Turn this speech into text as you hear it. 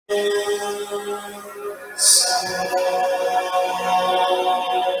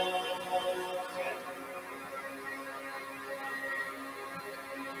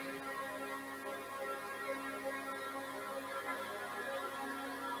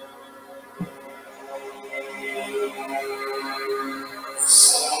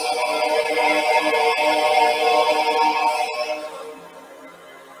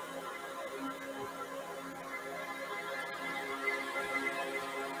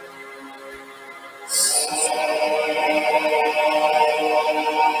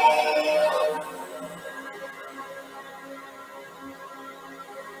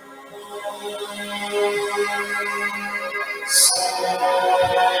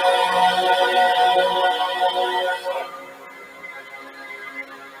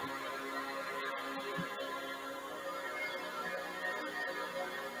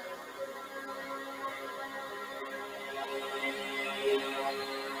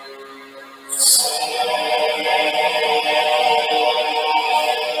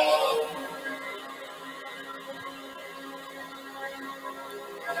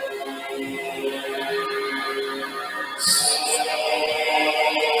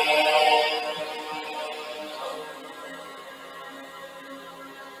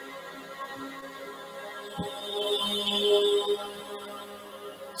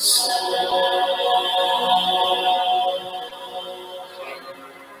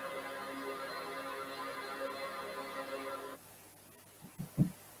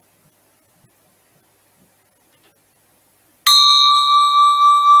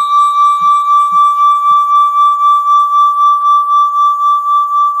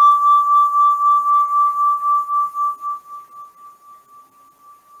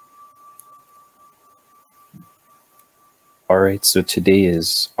All right, so today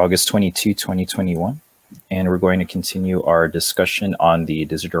is August 22, 2021, and we're going to continue our discussion on the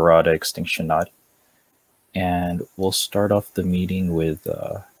Desiderata Extinctionati. And we'll start off the meeting with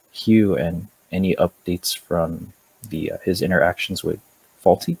Hugh and any updates from his interactions with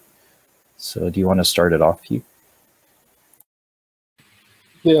Faulty. So do you want to start it off, Hugh?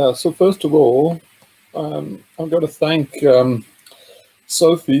 Yeah, so first of all, I've got to thank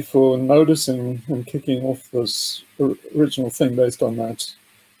Sophie for noticing and kicking off this original thing based on that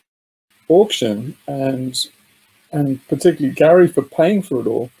auction, and particularly Gary for paying for it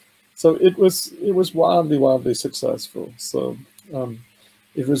all. So it was wildly successful. So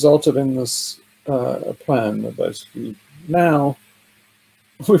it resulted in this plan that basically now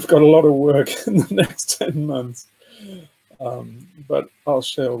we've got a lot of work in the next 10 months. But I'll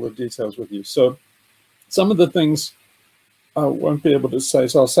share all the details with you. So some of the things I won't be able to say,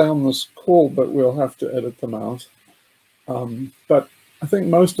 so I'll say on this call, but we'll have to edit them out. But I think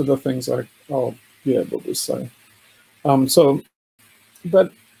most of the things I'll be able to say.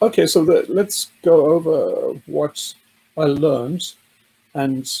 Okay, so let's go over what I learned.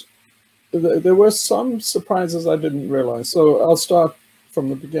 And there were some surprises I didn't realize. So I'll start from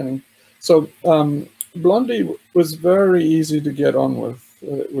the beginning. So Blondie was very easy to get on with.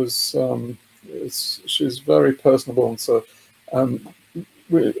 It was, she's very personable, and so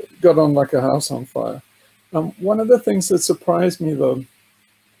we got on like a house on fire. One of the things that surprised me, though,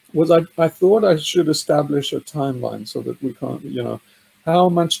 was I thought I should establish a timeline so that we can't, how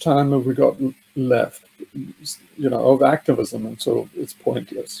much time have we got left, of activism until it's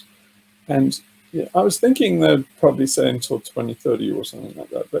pointless. And I was thinking they'd probably say until 2030 or something like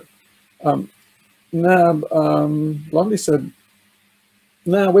that. But now Blondie said,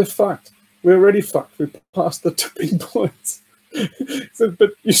 "No, we're fucked. We're already fucked. We're past the tipping point." So,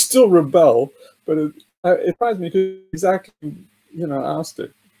 but you still rebel. But it surprised me because exactly, asked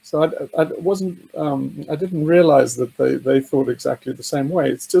it. So I wasn't. I didn't realize that they thought exactly the same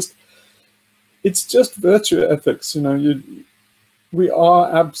way. It's just virtue ethics. We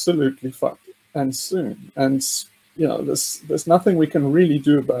are absolutely fucked, and soon. And there's nothing we can really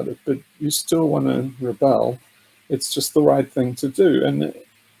do about it. But you still want to rebel. It's just the right thing to do.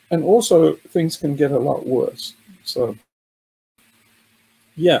 And also things can get a lot worse. So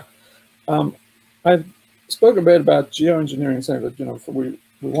yeah, I spoke a bit about geoengineering, saying that we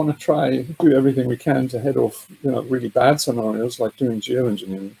want to try do everything we can to head off really bad scenarios like doing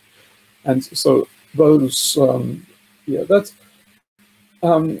geoengineering. And so those that's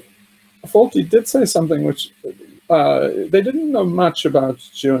Faulty did say something which they didn't know much about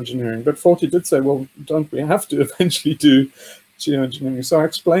geoengineering, but Faulty did say, well, don't we have to eventually do geoengineering? So I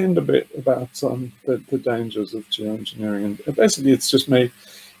explained a bit about the dangers of geoengineering, and basically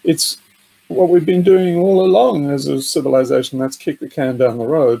it's what we've been doing all along as a civilization. That's kick the can down the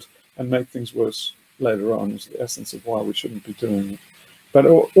road and make things worse later on, is the essence of why we shouldn't be doing it. but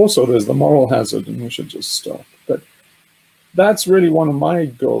also there's the moral hazard, and we should just stop. But that's really one of my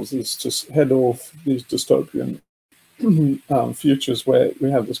goals, is to head off these dystopian futures where we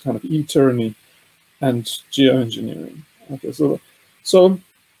have this kind of e-tyranny and geoengineering. Okay, so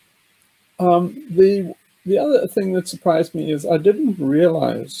the other thing that surprised me is I didn't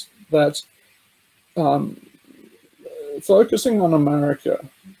realize that focusing on America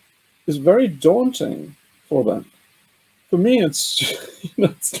is very daunting for them. For me, it's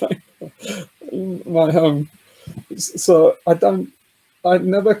it's like my home. So it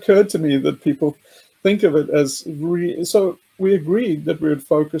never occurred to me that people think of it as so we agreed that we would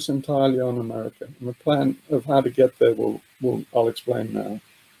focus entirely on America, and the plan of how to get there I'll explain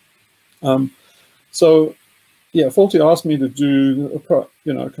now. So yeah, Faulty asked me to do a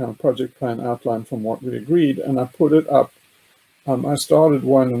kind of project plan outline from what we agreed, and I put it up. I started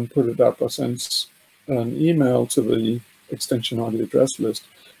one and put it up. I sent an email to the Extinctionati address list.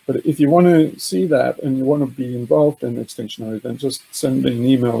 But if you want to see that and you want to be involved in Extinctionati, then just send me an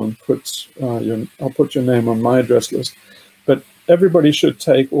email and I'll put your name on my address list. But everybody should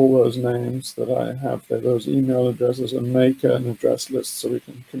take all those names that I have there, those email addresses, and make an address list so we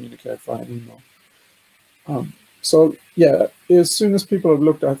can communicate via email. So yeah, as soon as people have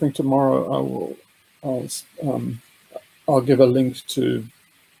looked, I think tomorrow I'll give a link to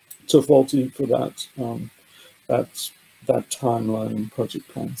Faulty for that that timeline and project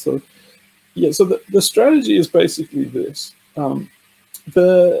plan. So yeah, so the strategy is basically this.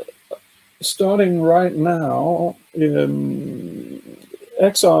 Starting right now,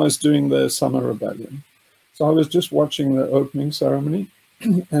 XR is doing their summer rebellion. So I was just watching the opening ceremony,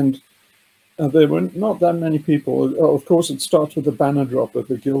 and there were not that many people. Of course, it starts with the banner drop at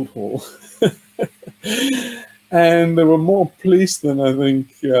the guild hall. And there were more police than I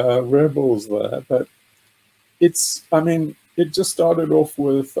think rebels there. But it just started off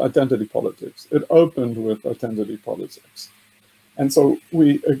with identity politics. It opened with identity politics. And so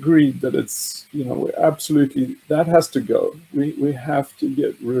we agreed that it's, absolutely, that has to go. We have to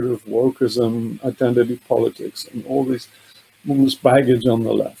get rid of wokeism, identity politics, and all this baggage on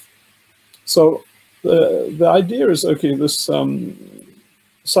the left. So the idea is, okay, this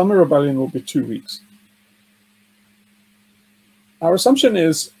summer rebellion will be 2 weeks. Our assumption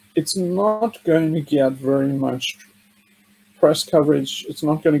is it's not going to get very much press coverage. It's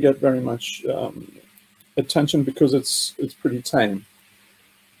not going to get very much attention because it's pretty tame.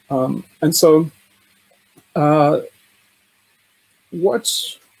 And so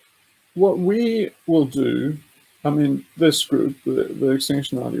what we will do, this group, the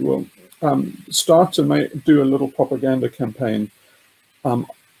Extinctionati, will start to do a little propaganda campaign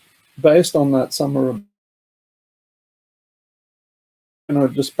based on that summer,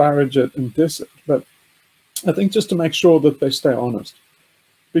 disparage it and diss it, but I think just to make sure that they stay honest,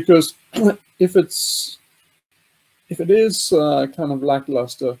 because if it is kind of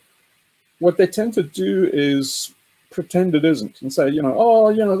lackluster, what they tend to do is pretend it isn't and say,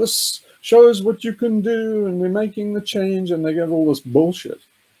 this shows what you can do and we're making the change, and they get all this bullshit,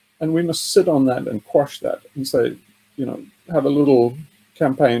 and we must sit on that and quash that and say, have a little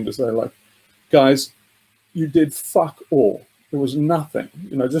campaign to say, like, guys, you did fuck all. There was nothing,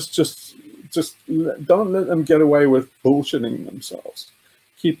 just don't let them get away with bullshitting themselves.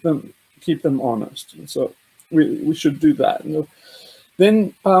 Keep them honest. And so we should do that. And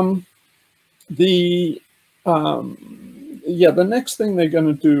then the next thing they're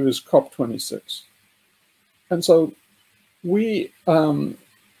going to do is COP26, and so we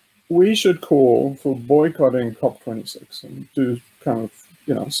should call for boycotting COP26 and do kind of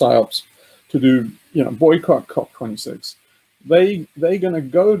psyops to do boycott COP26. They're going to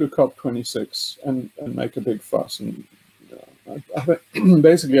go to COP26 and make a big fuss, and I think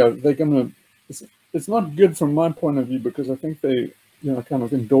basically they're going to. It's not good from my point of view, because I think they kind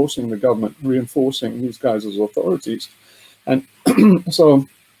of endorsing the government, reinforcing these guys as authorities, and so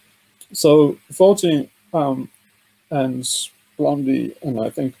Faulty and Blondie, and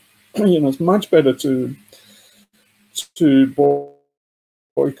I think it's much better to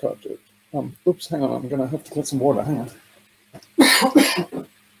boycott it. Oops, hang on, I'm going to have to get some water. Hang on.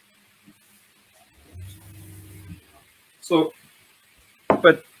 So,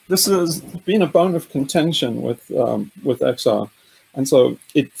 but this has been a bone of contention with XR, and so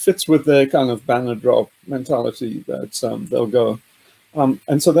it fits with their kind of banner drop mentality that they'll go,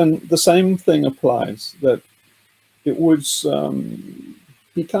 and so then the same thing applies, that it would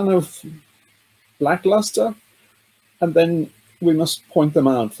be kind of lackluster, and then we must point them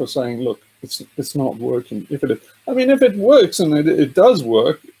out for saying, look, it's not working. If it works, and it does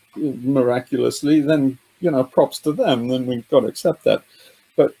work miraculously, then props to them, then we've got to accept that.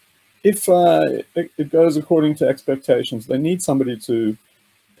 But if it goes according to expectations, they need somebody to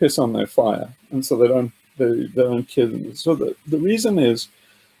piss on their fire, and so they don't kill them. So the reason is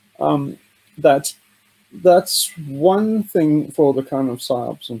that that's one thing for the kind of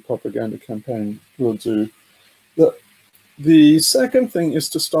psyops and propaganda campaign will do. The second thing is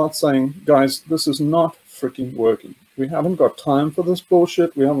to start saying, guys, this is not freaking working. We haven't got time for this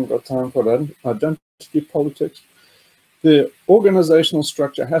bullshit. We haven't got time for identity politics. The organizational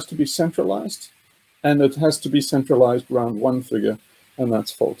structure has to be centralized, and it has to be centralized around one figure, and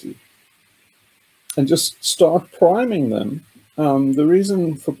that's faulty. And just start priming them. The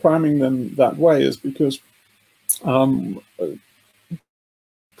reason for priming them that way is because on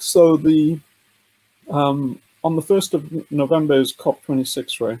the 1st of November is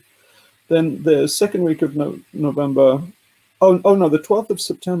COP26, right? Then the second week of November, oh no, the 12th of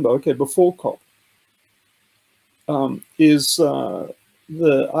September, okay, before COP, is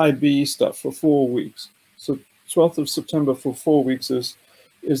the IB stuff for 4 weeks. So 12th of September for 4 weeks is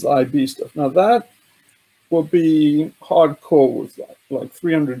the IB stuff. Now that will be hardcore with like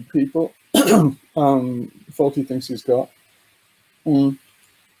 300 people. Faulty thinks he's got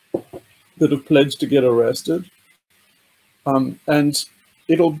that have pledged to get arrested. And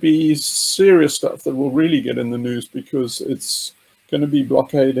it'll be serious stuff that will really get in the news, because it's going to be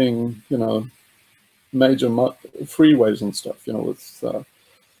blockading, major freeways and stuff, with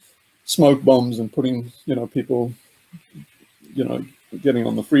smoke bombs and putting, people, getting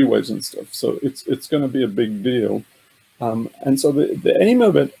on the freeways and stuff. So it's going to be a big deal. And so the aim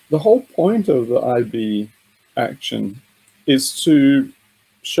of it, the whole point of the IB action is to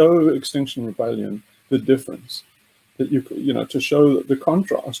show Extinction Rebellion the difference, that to show the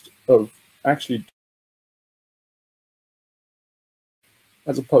contrast of actually,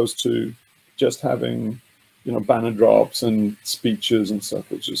 as opposed to just having, banner drops and speeches and stuff,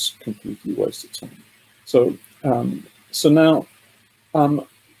 which is completely wasted time. So, so now,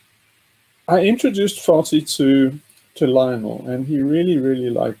 I introduced Faulty to Lionel, and he really, really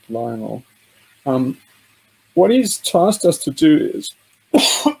liked Lionel. What he's tasked us to do is,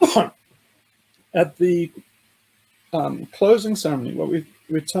 at the closing ceremony,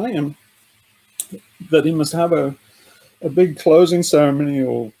 we're telling him that he must have a big closing ceremony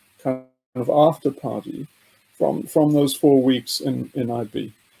or kind of after party from those 4 weeks in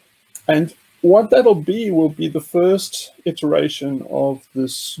IB. And what that'll be will be the first iteration of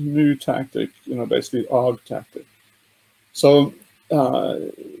this new tactic, basically ARG tactic. So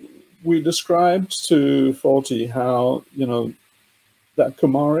we described to Faulty how, that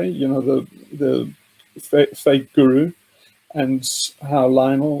Kumari, the fake guru, and how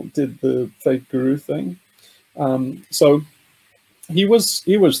Lionel did the fake guru thing. So he was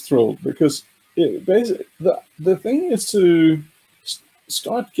thrilled, because basically the thing is to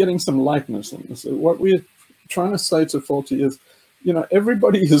start getting some likeness in this. What we're trying to say to Faulty is,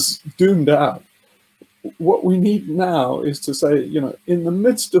 everybody is doomed out. What we need now is to say, in the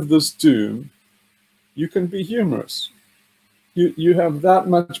midst of this doom, you can be humorous. You have that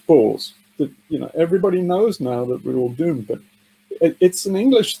much balls that, everybody knows now that we're all doomed, but it's an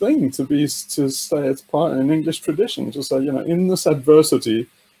English thing to say, it's part of an English tradition to say, in this adversity,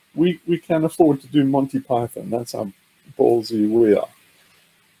 we can afford to do Monty Python. That's how ballsy we are.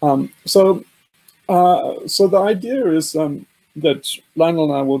 So the idea is that Lionel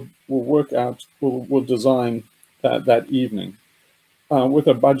and I will work out, will design that evening with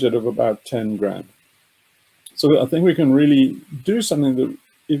a budget of about 10 grand. So I think we can really do something that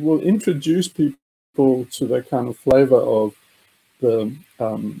it will introduce people to the kind of flavor of the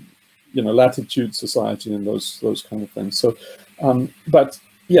Latitude Society and those kind of things. So, but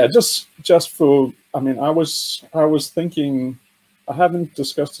yeah, just for, I was thinking, I haven't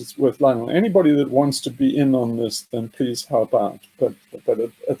discussed this with Lionel. Anybody that wants to be in on this, then please help out. But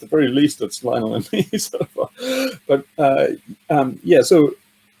at the very least, it's Lionel and me. So but yeah, so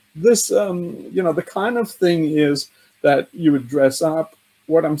this, the kind of thing is that you would dress up.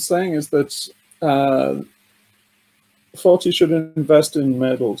 What I'm saying is that Faulty should invest in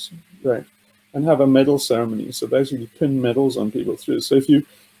medals, right, and have a medal ceremony. So basically pin medals on people through. So if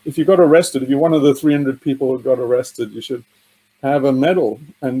you got arrested, if you're one of the 300 people who got arrested, you should have a medal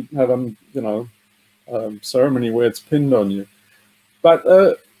and have a ceremony where it's pinned on you. But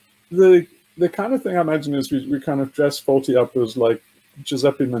the kind of thing I imagine is we kind of dress Faulty up as like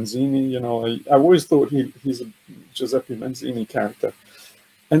Giuseppe Manzini. I always thought he's a Giuseppe Manzini character,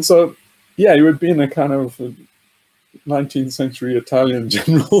 and so yeah, he would be in a kind of 19th century Italian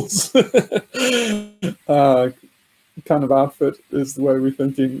generals kind of outfit is the way we're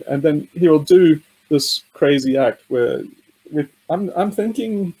thinking, and then he will do this crazy act where I'm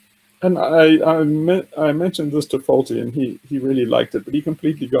thinking, and I mentioned this to Faulty, and he really liked it, but he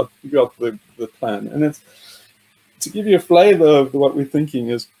completely got the plan. And it's, to give you a flavor of what we're thinking,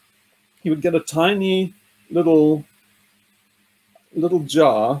 is he would get a tiny little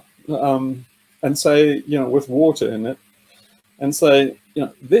jar, and say, you know, with water in it, and say, you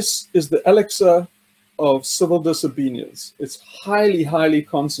know, this is the elixir of civil disobedience. It's highly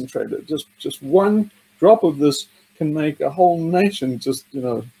concentrated. Just one drop of this can make a whole nation just, you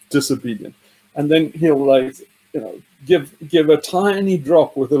know, disobedient. And then he'll, like, you know, give a tiny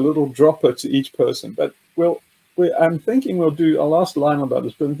drop with a little dropper to each person. But I'm thinking we'll do, I'll ask Lionel about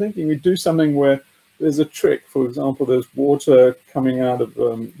this, but I'm thinking we do something where there's a trick. For example, there's water coming out of,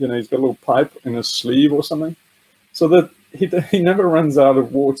 you know, he's got a little pipe in his sleeve or something, so that he never runs out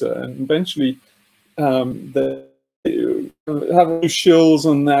of water. And eventually they have shills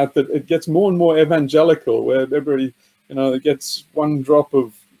and that it gets more and more evangelical, where everybody, you know, gets one drop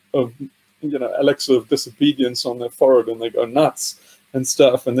of you know, elixir of disobedience on their forehead and they go nuts and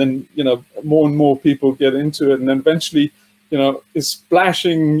stuff. And then, you know, more and more people get into it, and then eventually, you know, is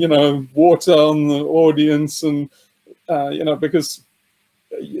splashing, you know, water on the audience, and you know, because,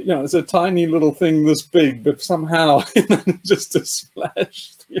 you know, it's a tiny little thing this big, but somehow, you know, just to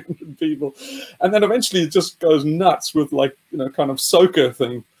splash 300 people, and then eventually it just goes nuts with, like, you know, kind of soaker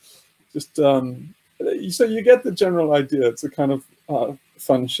thing. Just so you get the general idea. It's a kind of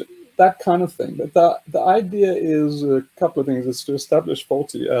fun shit, that kind of thing. But the idea is a couple of things. It's to establish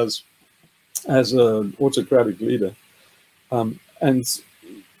Faulty as an autocratic leader. And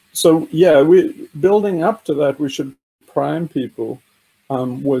so, yeah, we building up to that, we should prime people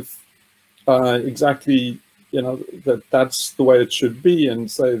with exactly, you know, that's the way it should be, and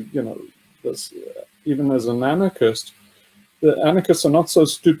say, you know, this, even as an anarchist, the anarchists are not so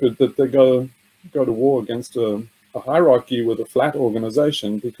stupid that they go to war against a hierarchy with a flat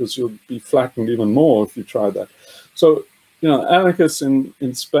organization, because you'll be flattened even more if you try that. So, you know, anarchists in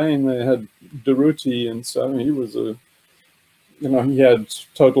Spain, they had Durruti, and so he was a, you know, he had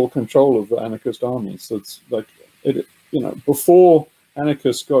total control of the anarchist army. So it's like, you know, before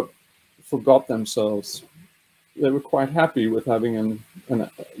anarchists forgot themselves, they were quite happy with having an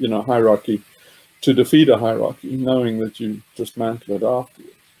you know, hierarchy to defeat a hierarchy, knowing that you dismantle it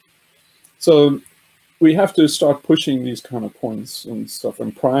afterwards. So we have to start pushing these kind of points and stuff,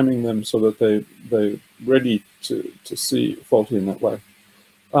 and priming them so that they're ready to see Faulty in that way.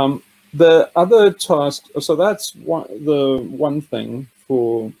 The other task, so that's the one thing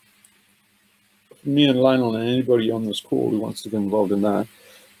for me and Lionel and anybody on this call who wants to get involved in that,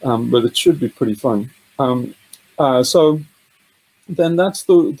 but it should be pretty fun. So then that's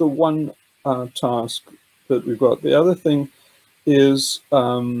the one task that we've got. The other thing is,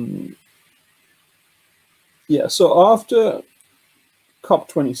 yeah, so after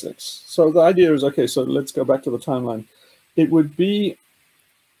COP26, so the idea is, okay, so let's go back to the timeline. It would be,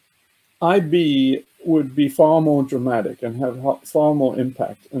 IB would be far more dramatic and have far more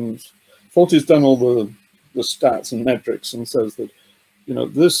impact. And Faulty's done all the stats and metrics and says that, you know,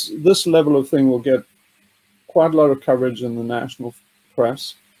 this level of thing will get quite a lot of coverage in the national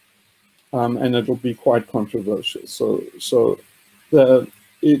press, and it'll be quite controversial. So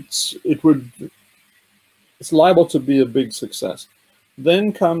it's liable to be a big success.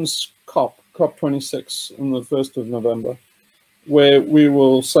 Then comes COP26 on the 1st of November, where we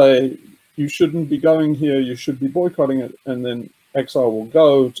will say, you shouldn't be going here, you should be boycotting it, and then Exile will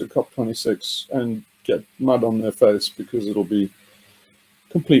go to COP26 and get mud on their face, because it'll be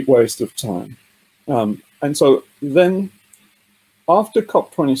a complete waste of time. And so then, after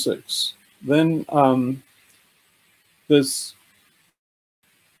COP26, then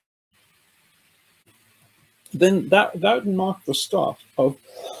that would mark the start of,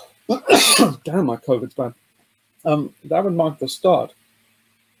 damn, my COVID's bad. That would mark the start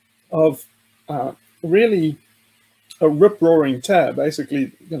of really a rip-roaring tear.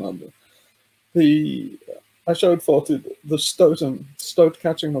 Basically, you know, I showed Faulty the Stoat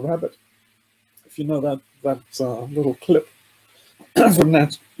catching the rabbit. If you know that little clip from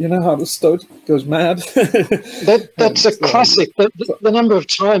that, you know how the Stoat goes mad. That's a classic. The number of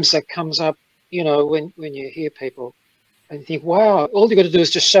times that comes up, you know, when you hear people and you think, wow, all you got to do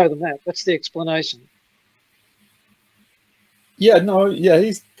is just show them that. That's the explanation. Yeah, no, yeah,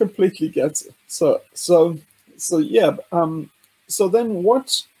 he completely gets it. So yeah. So then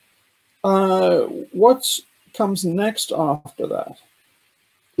what comes next after that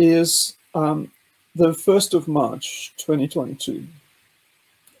is the 1st of March 2022.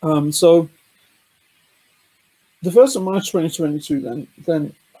 So the 1st of March 2022,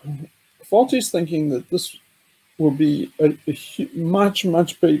 then Faulty's thinking that this will be a much,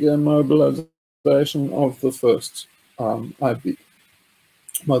 much bigger mobilization of the first IB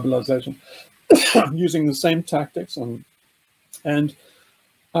mobilization, using the same tactics, and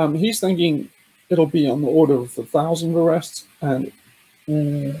he's thinking it'll be on the order of 1,000 arrests, and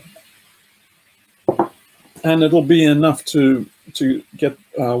it'll be enough to get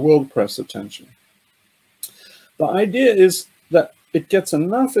world press attention. The idea is that it gets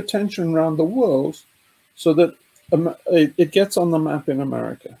enough attention around the world so that it gets on the map in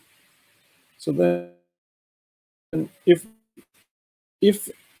America. So then, if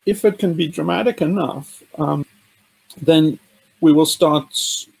it can be dramatic enough, then we will start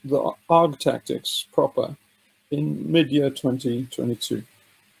the ARG tactics proper in mid-year 2022.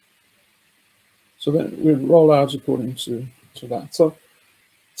 So then we'll roll out according to that.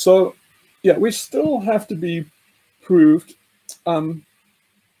 So yeah, we still have to be proved. I'll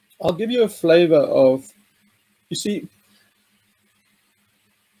give you a flavor of, you see,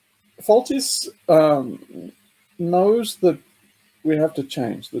 Faulty's knows that we have to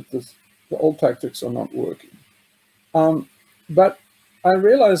change, that the old tactics are not working. But I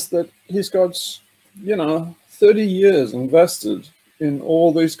realized that he's got, 30 years invested in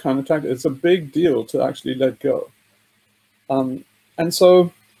all these kind of tactics. It's a big deal to actually let go. And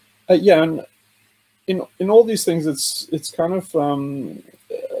so, yeah, and in all these things, it's kind of,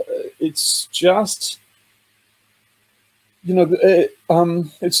 it's just,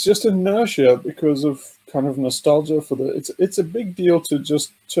 it's just inertia because of kind of nostalgia for it's a big deal to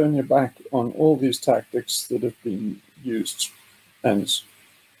just turn your back on all these tactics that have been used and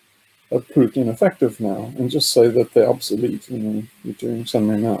are proved ineffective now, and just say that they're obsolete and you're doing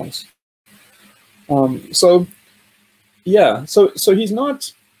something else. So yeah, so he's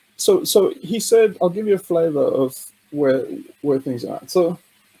not, so he said, I'll give you a flavor of where things are. So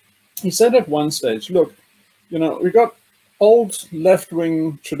he said at one stage, look, we got old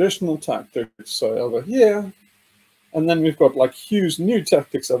left-wing traditional tactics over here, and then we've got like Hugh's new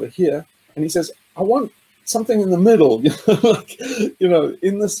tactics over here, and he says, I want something in the middle, like,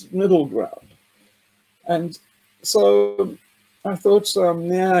 in this middle ground. And so I thought,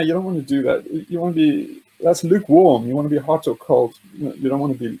 yeah, you don't want to do that. You want to be, that's lukewarm. You want to be hot or cold. You don't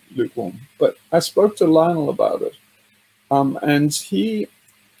want to be lukewarm. But I spoke to Lionel about it, and he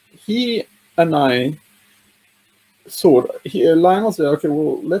and I thought, Lionel said, okay,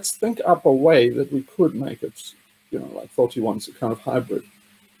 well, let's think up a way that we could make it, like 41, so kind of hybrid.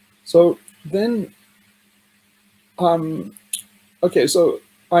 So then, okay, so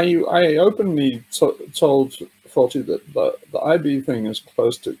I openly told Faulty that the IB thing is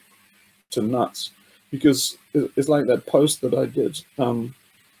close to nuts, because it's like that post that I did.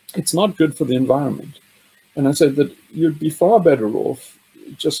 It's not good for the environment. And I said that you'd be far better off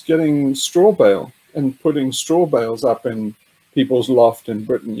just getting straw bale and putting straw bales up in people's loft in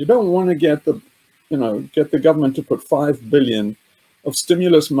Britain. You don't want to get the government to put 5 billion of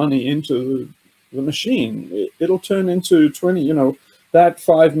stimulus money into the machine. It'll turn into 20, that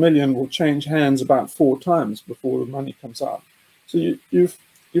 5 million will change hands about 4 times before the money comes out. So you've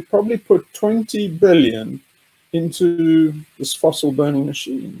probably put 20 billion into this fossil burning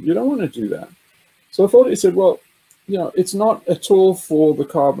machine. You don't want to do that. So I thought, he said, well, it's not at all for the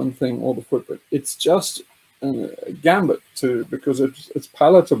carbon thing or the footprint. It's just a gambit because it's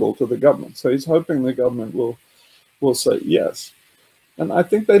palatable to the government. So he's hoping the government will say yes. And I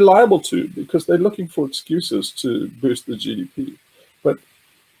think they're liable to, because they're looking for excuses to boost the GDP. But,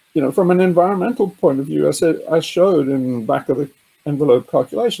 from an environmental point of view, I showed in back of the envelope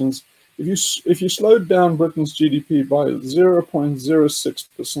calculations, if you slowed down Britain's GDP by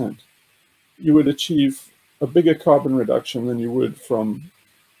 0.06%, you would achieve a bigger carbon reduction than you would from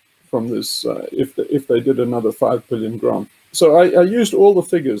this if they did another 5 billion grant. So I used all the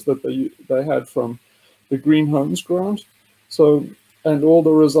figures that they had from the Green Homes grant, and all the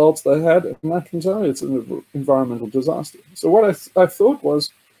results they had, and I can tell you it's an environmental disaster. So what I thought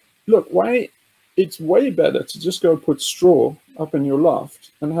was, look, it's way better to just go put straw up in your loft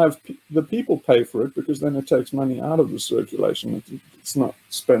and have the people pay for it, because then it takes money out of the circulation. It's not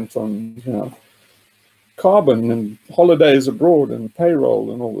spent on carbon and holidays abroad and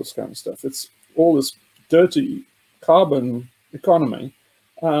payroll and all this kind of stuff. It's all this dirty carbon economy.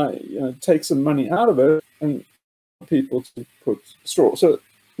 Take some money out of it and people to put straw. So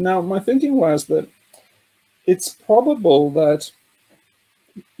now my thinking was that it's probable that,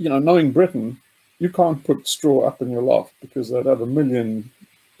 knowing Britain, you can't put straw up in your loft because they'd have 1 million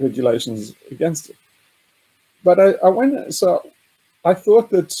regulations against it. But I thought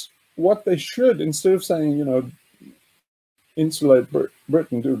that what they should, instead of saying, insulate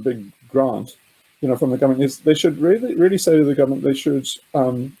Britain, do a big grant, from the government is they should really say to the government they should,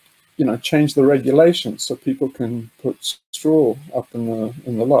 change the regulations so people can put straw up in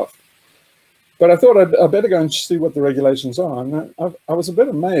the loft. But I thought I'd better go and see what the regulations are. And I was a bit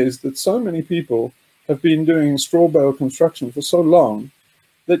amazed that so many people have been doing straw bale construction for so long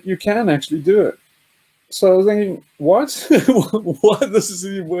that you can actually do it. So I was thinking, what? What? This is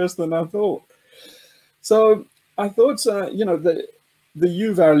even worse than I thought. So I thought, the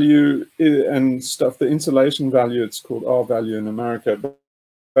U value and stuff, the insulation value, it's called R value in America,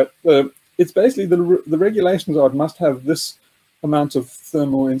 but it's basically the regulations are it must have this amount of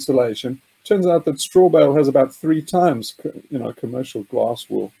thermal insulation. Turns out that straw bale has about 3 times, commercial glass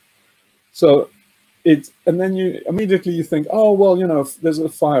wool. So and then you immediately think, oh, well, if there's a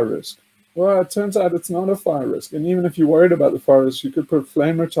fire risk. Well, it turns out it's not a fire risk. And even if you're worried about the fire risk, you could put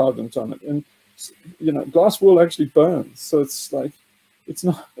flame retardant on it. And, glass wool actually burns. So it's like, it's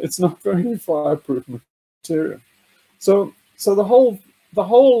not very fireproof material. So the whole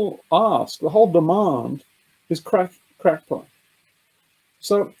ask, the whole demand is crackpot.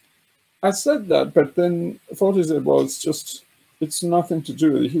 So I said that, but then Forty said, well, it's nothing to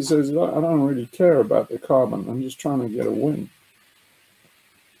do with it. He says, I don't really care about the carbon. I'm just trying to get a win.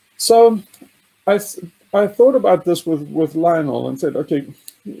 So I thought about this with Lionel and said, okay,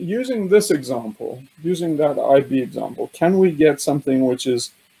 using this example, using that IB example, can we get something which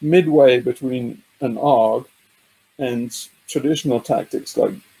is midway between an ARG and traditional tactics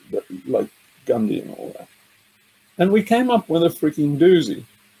like Gundy and all that? And we came up with a freaking doozy.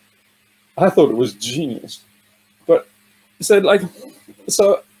 I thought it was genius. But said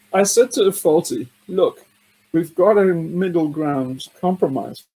so I said to Faulty, look, we've got a middle ground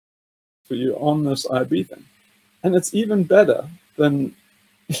compromise for you on this IB thing. And it's even better than,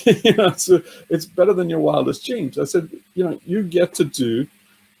 it's better than your wildest dreams. I said, you get to do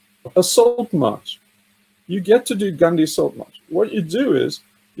a salt march. You get to do Gundy salt march. What you do is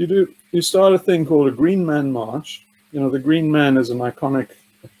you start a thing called a Green Man March. The Green Man is an iconic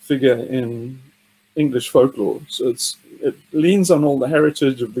figure in English folklore. So it leans on all the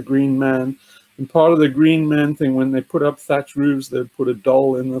heritage of the Green Man. And part of the Green Man thing, when they put up thatch roofs, they put a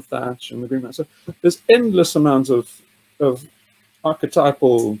doll in the thatch and the Green Man. So there's endless amounts of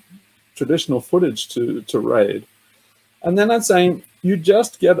archetypal traditional footage to raid. And then I'm saying you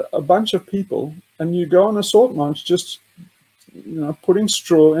just get a bunch of people and you go on a salt march, just putting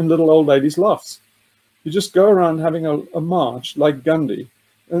straw in little old ladies' lofts. You just go around having a march like Gundy,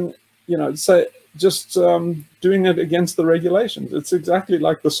 and say just doing it against the regulations. It's exactly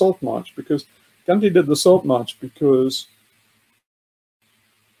like the salt march, because Gundy did the salt march because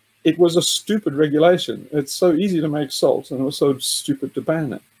it was a stupid regulation. It's so easy to make salt, and it was so stupid to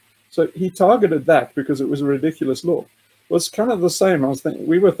ban it. So he targeted that because it was a ridiculous law. Well, it's kind of the same.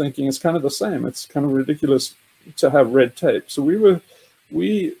 We were thinking it's kind of the same. It's kind of ridiculous to have red tape. So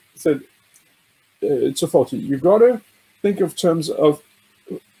we said, it's a faulty. You've got to think of terms of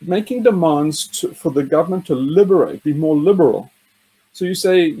making demands for the government to liberate, be more liberal. So you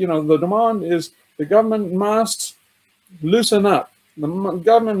say, the demand is the government must loosen up. The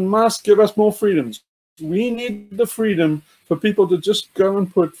government must give us more freedoms. We need the freedom for people to just go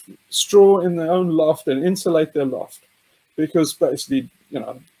and put straw in their own loft and insulate their loft. Because basically,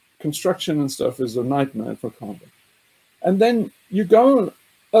 construction and stuff is a nightmare for carbon. And then you go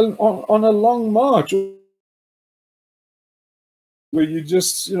on a long march where you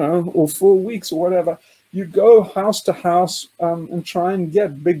just, or 4 weeks or whatever, you go house to house and try and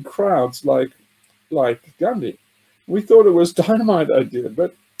get big crowds like Gundy. We thought it was a dynamite idea,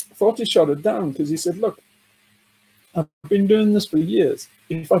 but Forty shot it down because he said, look, I've been doing this for years.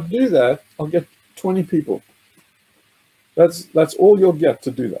 If I do that, I'll get 20 people. That's all you'll get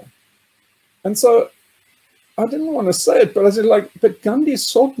to do that. And so I didn't want to say it, but I said, but Gundy's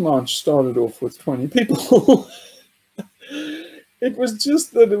salt march started off with 20 people. It was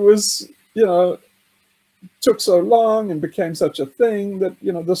just that it was, took so long and became such a thing that,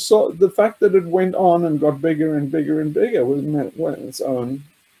 the fact that it went on and got bigger and bigger and bigger was its own,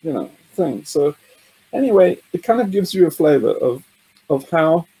 thing. So anyway, it kind of gives you a flavor of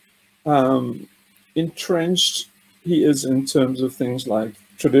how entrenched he is in terms of things like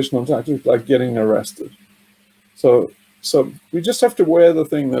traditional tactics, like getting arrested. So we just have to wear the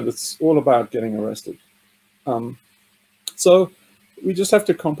thing that it's all about getting arrested. So we just have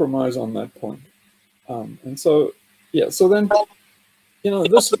to compromise on that point. And so, yeah, so then,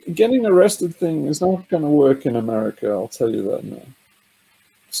 this getting arrested thing is not going to work in America, I'll tell you that now.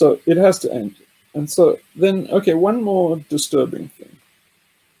 So it has to end. And so then, okay, one more disturbing thing.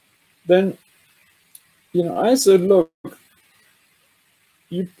 Then, I said, look,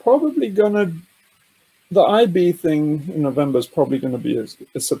 you're probably gonna, the IB thing in November is probably going to be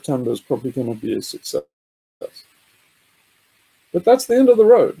September is probably going to be a success. But that's the end of the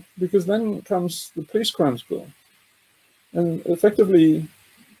road, because then comes the police crimes bill, and effectively,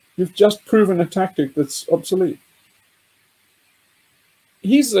 you've just proven a tactic that's obsolete.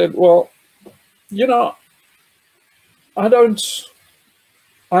 He said, "Well, you know, I don't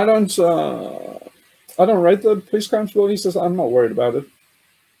rate the police crimes bill." He says, "I'm not worried about it."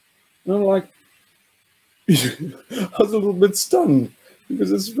 And I'm like, I was a little bit stunned,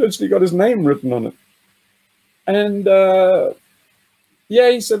 because it's virtually got his name written on it. And yeah,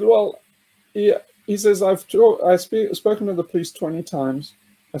 he said, "Well, he says, I've spoken to the police 20 times.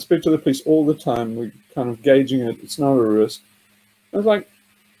 I speak to the police all the time. We're kind of gauging it. It's not a risk." I was like,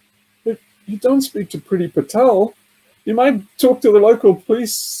 "But you don't speak to Priti Patel. You might talk to the local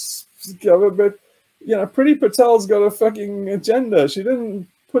police government, but you know, Priti Patel's got a fucking agenda. She didn't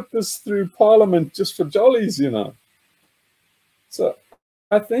put this through Parliament just for jollies, you know." So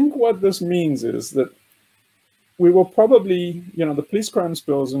I think what this means is that we will probably, you know, the police crimes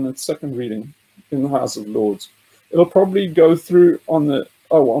bill's in its second reading in the House of Lords. It'll probably go through on the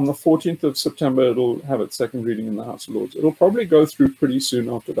 14th of September, it'll have its second reading in the House of Lords. It'll probably go through pretty soon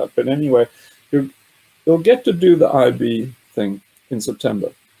after that. But anyway, they'll get to do the IB thing in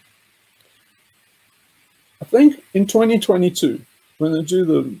September. I think in 2022, when they do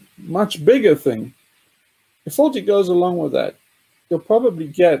the much bigger thing, if Faulty goes along with that, he'll probably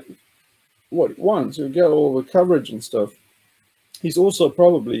get what he wants. He'll get all the coverage and stuff. He's also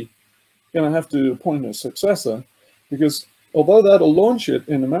probably going to have to appoint a successor, because although that'll launch it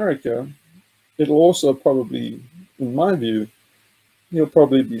in America, it'll also probably, in my view, he'll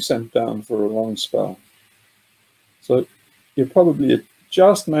probably be sent down for a long spell. So he'll probably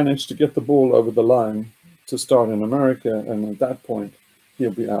just manage to get the ball over the line to start in America, and at that point,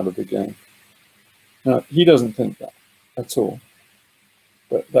 he'll be out of the game. Now, he doesn't think that at all,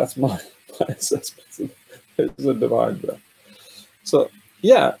 but that's my assessment. There's a divide there. So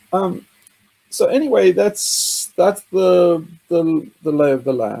yeah. So anyway, that's the lay of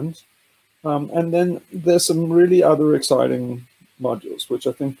the land, and then there's some really other exciting modules which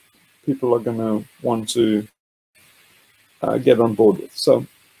I think people are going to want to get on board with. So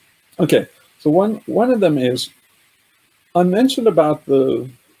okay, so one of them is, I mentioned about the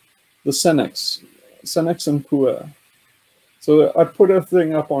Senex and Puer. So I put a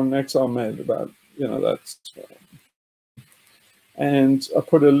thing up on XRMed about, you know, that's, and I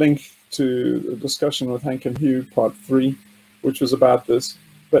put a link to a discussion with Hank and Hugh, part 3, which was about this.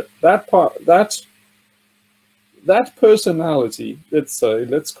 But that part, that personality, let's say,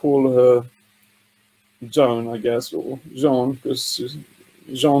 let's call her Joan, I guess, or Jean, because she's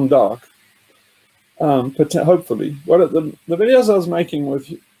Jeanne d'Arc. Hopefully, what the videos I was making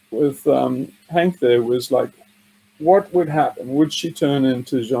with Hank there was like, what would happen? Would she turn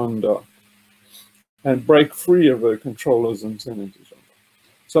into Jeanne d'Arc and break free of her controllers and turn into Jeanne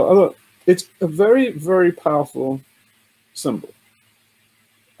d'Arc? So it's a very, very powerful symbol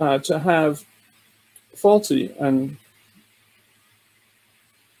to have Faulty and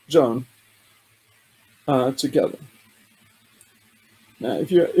Joan together. Now,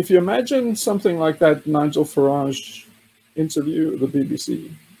 if you imagine something like that Nigel Farage interview with the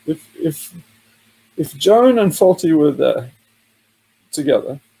BBC, if Joan and Faulty were there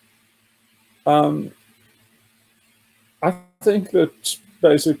together, I think that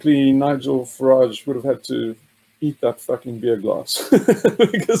basically Nigel Farage would have had to eat that fucking beer glass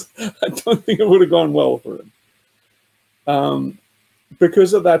because I don't think it would have gone well for him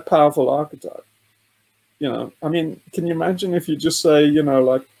because of that powerful archetype. You know, I mean, can you imagine if you just say, you know,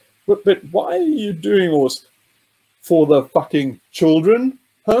 like, but why are you doing all this for the fucking children?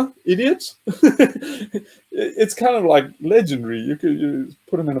 Huh, idiots? It's kind of like legendary. You could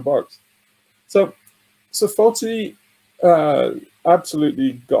put them in a box. So Faulty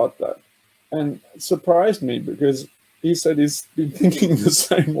absolutely got that, and surprised me because he said he's been thinking the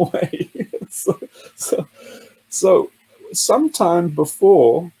same way. so sometime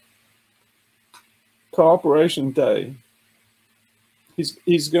before Cooperation Day,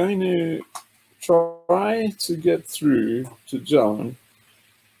 he's going to try to get through to John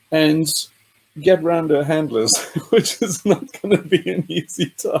and get round her handlers, which is not going to be an easy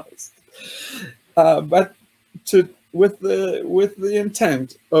task. But with the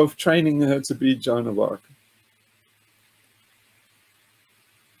intent of training her to be Joan of Arc.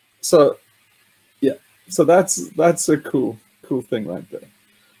 So yeah, so that's a cool thing right there.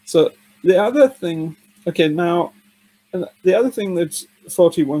 So the other thing, okay, now the other thing that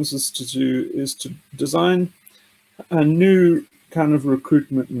Faulty wants us to do is to design a new kind of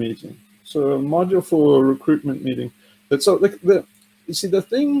recruitment meeting. So a module for a recruitment meeting. So you see, the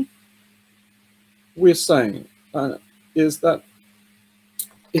thing we're saying is that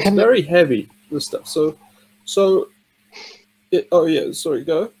it's very heavy, this stuff. So oh yeah, sorry,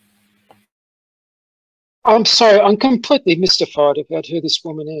 go. I'm sorry, I'm completely mystified about who this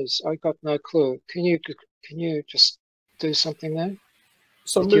woman is. I got no clue. Can you just do something there?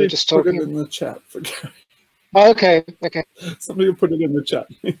 Somebody just put it in the chat for Gary. Oh, okay. Somebody will put it in the chat.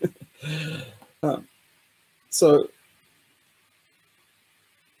 So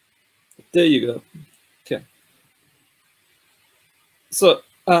there you go. Okay. So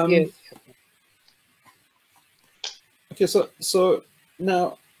yeah. Okay. So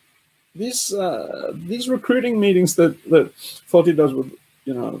now these recruiting meetings that Faulty does with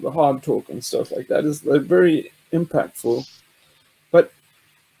the hard talk and stuff like that they're very impactful, but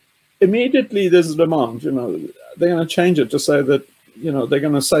immediately there's a demand. They're going to change it to say that they're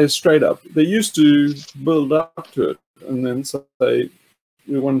going to say straight up. They used to build up to it and then say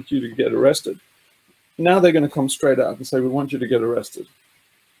we want you to get arrested. Now they're going to come straight out and say we want you to get arrested.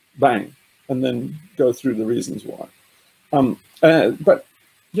 Bang, and then go through the reasons why. But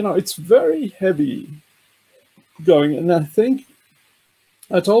it's very heavy going, and I think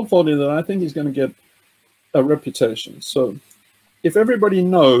I told Faulty that I think he's going to get a reputation. So if everybody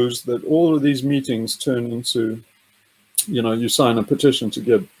knows that all of these meetings turn into, you sign a petition to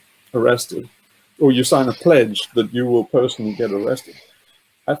get arrested, or you sign a pledge that you will personally get arrested,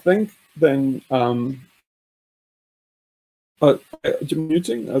 I think then, you're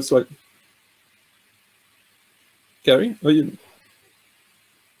muting? I was like, Gary, are you?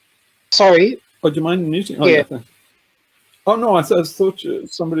 Sorry. Oh, do you mind muting? Oh, yeah. Oh no, I thought you,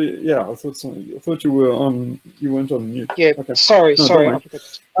 somebody. Yeah, I thought you were on. You went on mute. Yeah. Okay. Sorry. I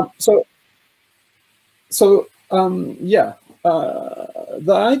forgot. Yeah.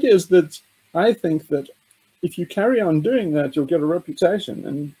 The idea is that I think that if you carry on doing that, you'll get a reputation,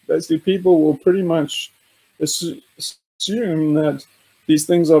 and basically people will pretty much assume that these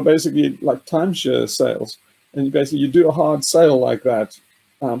things are basically like timeshare sales, and basically you do a hard sale like that,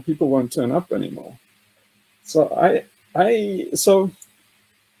 people won't turn up anymore. So so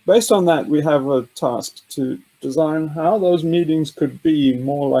based on that, we have a task to design how those meetings could be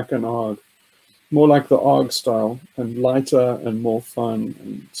more like an ARG, more like the ARG style, and lighter and more fun,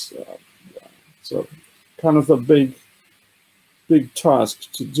 and so kind of a big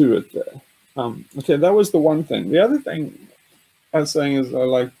task to do it there. Okay, that was the one thing. The other thing I was saying is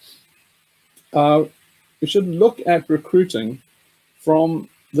we should look at recruiting from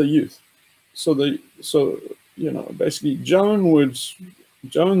the youth. So basically Joan's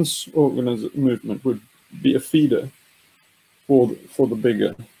movement would be a feeder for the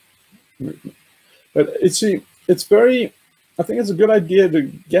bigger movement. But I think it's a good idea to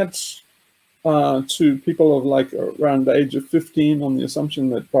get to people of like around the age of 15, on the assumption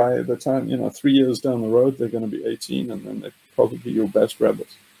that by the time 3 years down the road they're going to be 18, and then they're probably your best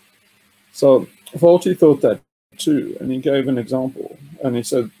rebels. So Faulty thought that too, and he gave an example, and he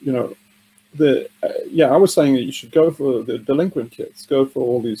said, I was saying that you should go for the delinquent kids, go for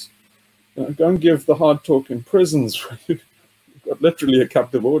all these, go and give the hard talk in prisons where you've got literally a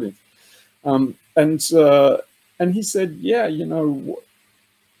captive audience. And he said, yeah,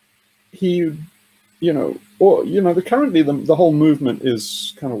 currently the whole movement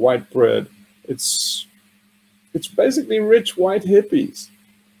is kind of white bread. It's basically rich white hippies.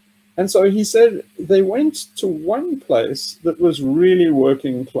 And so he said they went to one place that was really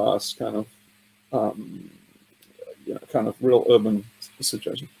working class, kind of real urban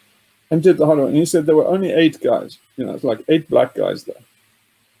situation, and did the hard work. And he said there were only 8 guys, it's like 8 black guys there.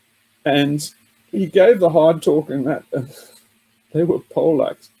 And he gave the hard talk in that, and they were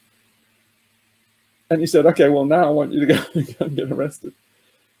Polacks. And he said, okay, well, now I want you to go and get arrested.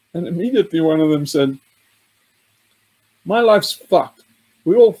 And immediately one of them said, my life's fucked.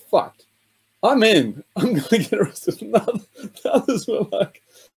 We're all fucked. I'm in. I'm going to get arrested. And the others were like,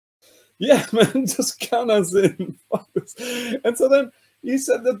 yeah, man, just count us in. And so then he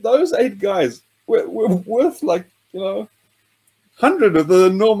said that those 8 guys were worth like, 100 of the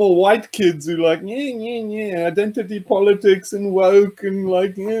normal white kids who like, identity politics and woke and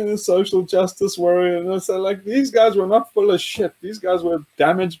like, social justice warrior. And so like, these guys were not full of shit. These guys were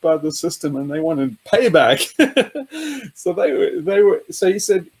damaged by the system and they wanted payback. So so he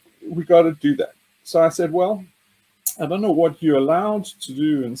said, we got to do that. So I said, well, I don't know what you're allowed to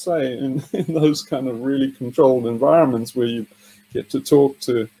do and say in those kind of really controlled environments where you get to talk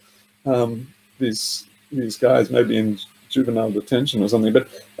to these guys, maybe in juvenile detention or something. But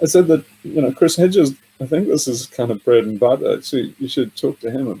I said that, Chris Hedges I think this is kind of bread and butter. So you should talk to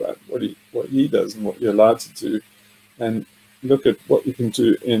him about what he does and what you're allowed to do, and look at what you can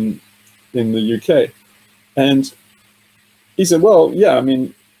do in the UK. And he said, well, yeah, I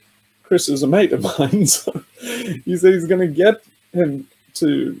mean, Chris is a mate of mine, so he said he's going to get him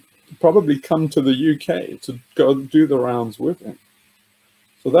to probably come to the UK to go do the rounds with him.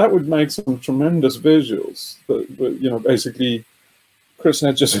 So that would make some tremendous visuals. But you know, basically, Chris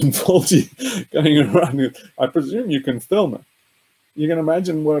Hedges and Faulty going around. I presume you can film it. You can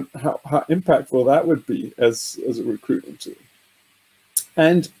imagine how impactful that would be as a recruiting tool.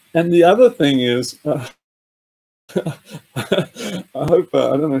 And the other thing is, I hope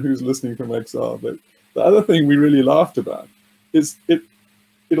I don't know who's listening from XR, but the other thing we really laughed about is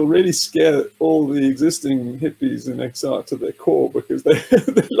it'll really scare all the existing hippies in XR to their core, because they're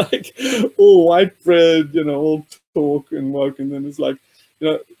like all white bread, you know, all talk and woke, and then it's like, you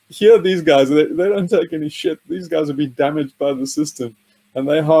know, here these guys, they don't take any shit. These guys have been damaged by the system, and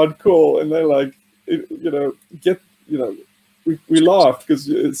they're hardcore, and they're like, you know, we laughed because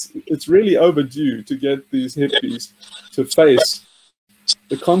it's really overdue to get these hippies to face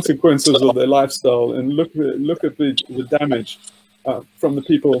the consequences of their lifestyle and look at the damage from the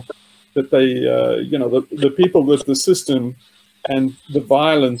people that they, you know, the people with the system and the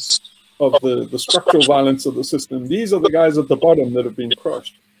violence of the structural violence of the system. These are the guys at the bottom that have been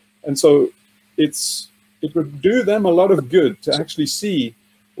crushed. And so it would do them a lot of good to actually see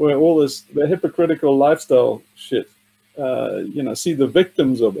where all the hypocritical lifestyle shit, you know, see the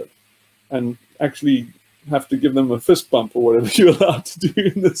victims of it, and actually have to give them a fist bump or whatever you're allowed to do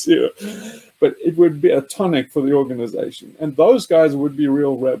in this era. But it would be a tonic for the organization, and those guys would be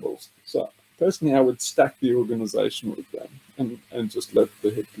real rebels. So personally, I would stack the organization with them and just let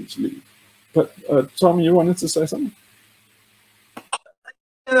the hippies lead. But Tom, you wanted to say something?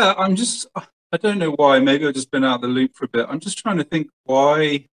 Yeah, I don't know why. Maybe I've just been out of the loop for a bit. I'm just trying to think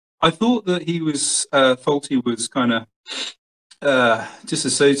why. I thought that he was, Faulty was kind of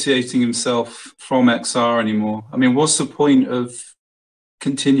disassociating himself from XR anymore. I mean, what's the point of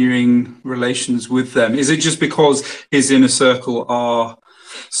continuing relations with them? Is it just because his inner circle are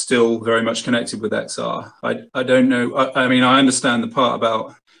still very much connected with XR? I don't know. I mean, I understand the part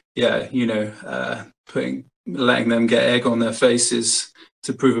about, yeah, you know, letting them get egg on their faces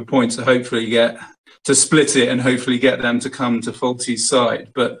to prove a point, to hopefully to split it and hopefully get them to come to Faulty's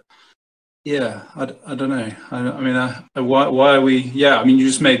side. But yeah, I don't know. I mean, why are we? Yeah, I mean, you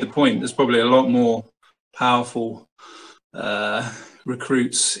just made the point. There's probably a lot more powerful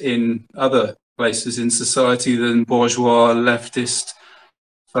recruits in other places in society than bourgeois leftist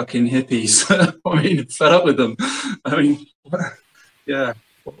fucking hippies. I mean, fed up with them. I mean, yeah.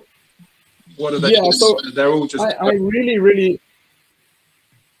 What are they? Yeah, so they're all just. I really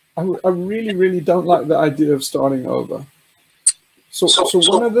don't like the idea of starting over. So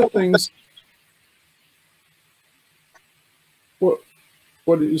one of the things.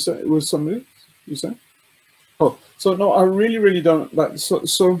 What did you say? It was somebody you said? Oh, so no, I really don't like. So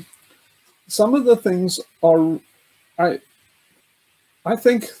some of the things are, I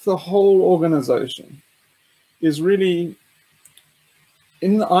think the whole organization is really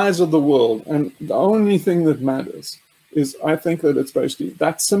in the eyes of the world, and the only thing that matters is, I think that it's basically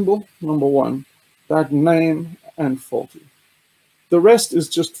that symbol, number one, that name, and Faulty. The rest is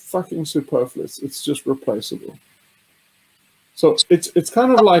just fucking superfluous. It's just replaceable. So it's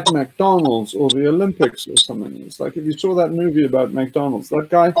kind of like McDonald's or the Olympics or something. It's like if you saw that movie about McDonald's, that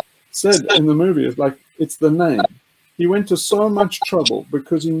guy said in the movie, it's like, it's the name. He went to so much trouble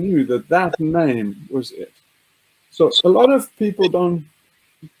because he knew that that name was it. So a lot of people don't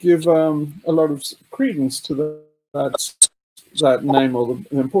give a lot of credence to that name or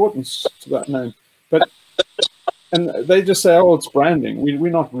the importance to that name, and they just say, "Oh, it's branding.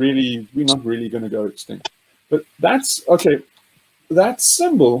 We're not really going to go extinct." But that's okay. That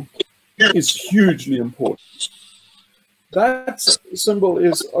symbol is hugely important. That symbol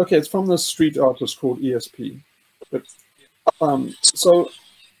is okay. It's from the street artist called ESP. But so,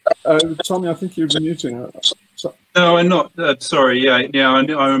 Tommy, I think you're muting. So, no, I'm not. Sorry. Yeah. I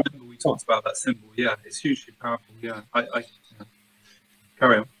remember we talked about that symbol. Yeah, it's hugely powerful. Yeah. I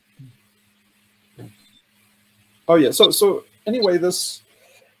carry on. Oh yeah. So anyway, the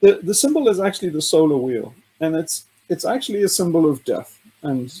symbol is actually the solar wheel, and it's actually a symbol of death,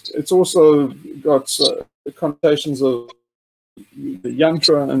 and it's also got connotations of the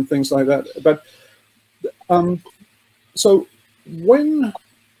yantra and things like that. But so when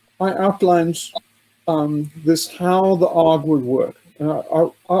I outlined this, how the ARG would work,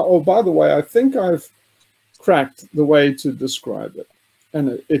 oh, by the way, I think I've cracked the way to describe it.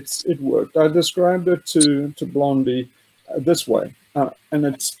 and it worked. I described it to Blondie this way, and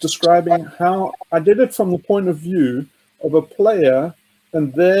it's describing how I did it from the point of view of a player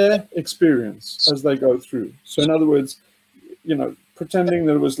and their experience as they go through. So in other words, you know, pretending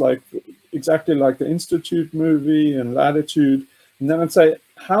that it was like exactly like the Institute movie and Latitude, and then I'd say,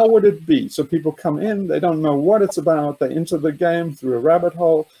 how would it be? So people come in, they don't know what it's about, they enter the game through a rabbit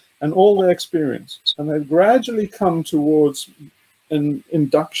hole and all their experience, and they gradually come towards an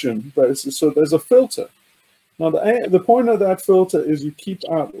induction basis. So there's a filter. Now the point of that filter is you keep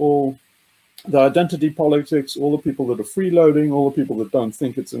out all the identity politics, all the people that are freeloading, all the people that don't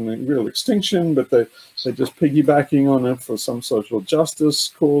think it's in a real extinction, but they're just piggybacking on it for some social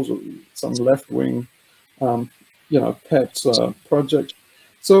justice cause or some left-wing, you know, pet project.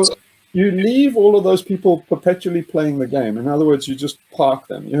 So you leave all of those people perpetually playing the game. In other words, you just park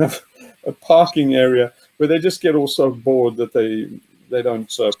them. You have a parking area where they just get all so bored that they don't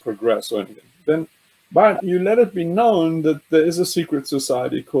progress or anything. But you let it be known that there is a secret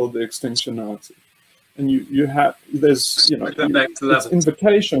society called the Extinctionati, and there's, you know, like the next level. It's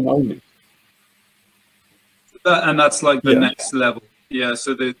invitation only. And that's like the next level. Yeah.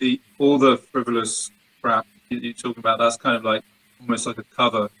 So all the frivolous crap you talk about, that's kind of like almost like a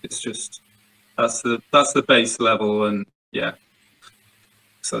cover. It's just that's the base level, and yeah.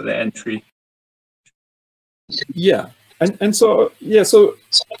 So the entry. Yeah. And so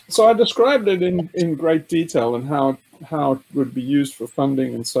so I described it in great detail and how it would be used for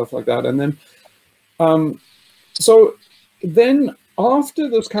funding and stuff like that. And then so then after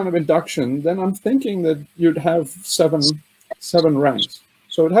this kind of induction, then I'm thinking that you'd have seven ranks.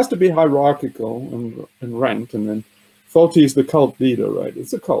 So it has to be hierarchical and ranked, and then Faulty is the cult leader, right?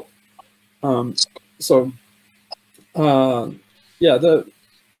 It's a cult. Yeah,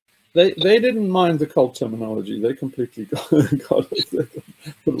 They didn't mind the cult terminology. They completely got it. They thought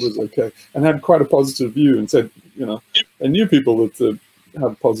it was okay, and had quite a positive view, and said, you know, they knew people that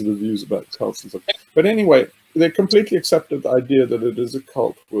have positive views about cults and stuff. But anyway, they completely accepted the idea that it is a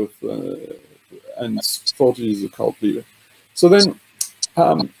cult with, and Faulty is a cult leader. So then,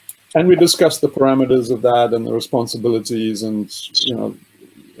 and we discussed the parameters of that and the responsibilities, and, you know,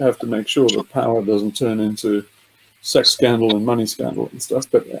 you have to make sure that power doesn't turn into sex scandal and money scandal and stuff.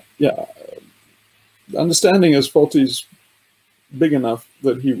 But yeah, the understanding is Faulty's big enough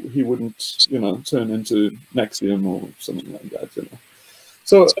that he wouldn't, you know, turn into Nexium or something like that, you know.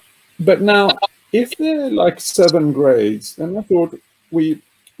 So, but now, if they're like 7 grades, then I thought we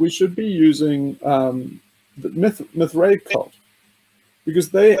should be using the Mithraeum cult, because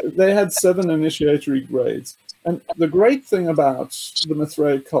they had 7 initiatory grades. And the great thing about the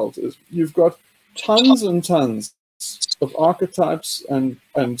Mithraeum cult is you've got tons and tons of archetypes and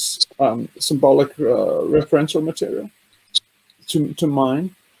symbolic referential material to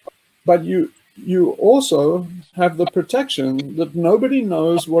mine, but you also have the protection that nobody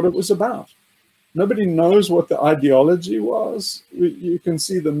knows what it was about. Nobody knows what the ideology was. You can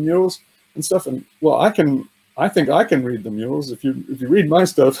see the murals and stuff, and well, I think I can read the murals. If you read my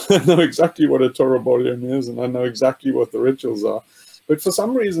stuff, I know exactly what a Tauroctony is, and I know exactly what the rituals are. But for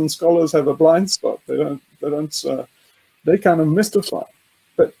some reason, scholars have a blind spot. They kind of mystify.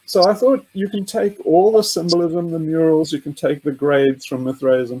 But so I thought you can take all the symbolism, the murals, you can take the grades from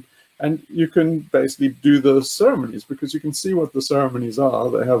Mithraism, and you can basically do the ceremonies, because you can see what the ceremonies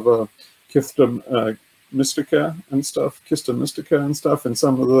are. They have a Cista Mystica and stuff, in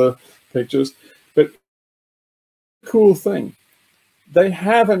some of the pictures. But cool thing, they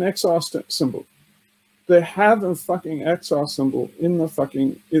have an XR symbol. They have a fucking XR symbol in the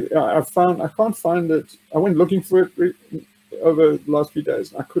fucking. I can't find it. I went looking for it over the last few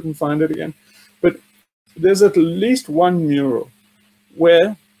days. I couldn't find it again. But there's at least one mural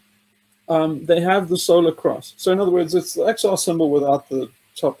where they have the solar cross. So in other words, it's the XR symbol without the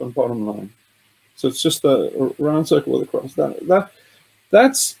top and bottom line. So it's just a round circle with a cross.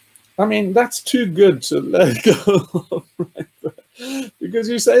 That's. I mean, that's too good to let go of right there. Because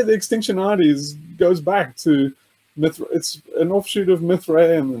you say the Extinctionati goes back to it's an offshoot of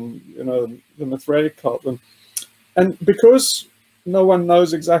Mithraeum, and, you know, the Mithraeum cult, and because no one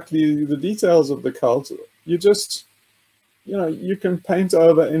knows exactly the details of the cult, you just, you know, you can paint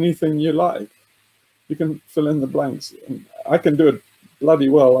over anything you like. You can fill in the blanks, and I can do it bloody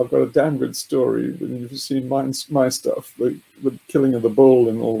well. I've got a damn good story. When you've seen my stuff, the killing of the bull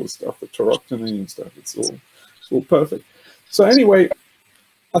and all the stuff, the Tauroctony and stuff, it's all perfect. So anyway,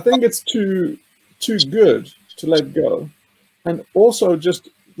 I think it's too good to let go. And also just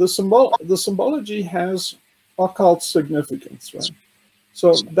the symbology has occult significance, right?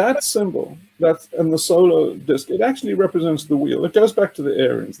 So that symbol, and the solar disk, it actually represents the wheel. It goes back to the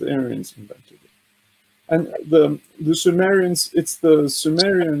Aryans. The Aryans invented it. And the Sumerians, it's the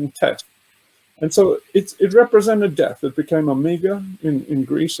Sumerian Tet. And so it represented death. It became Omega in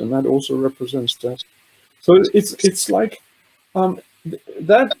Greece, and that also represents death. So it's like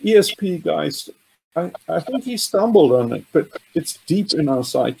that ESP guy, I think he stumbled on it, but it's deep in our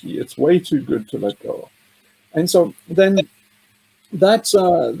psyche. It's way too good to let go of. And so then that's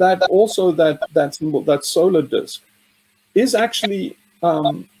that symbol, that solar disk, is actually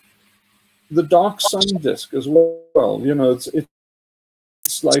the dark sun disk as well. You know,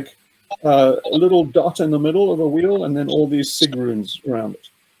 it's like a little dot in the middle of a wheel, and then all these sig runes around it.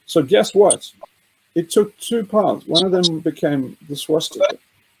 So guess what? It took two paths. One of them became the swastika.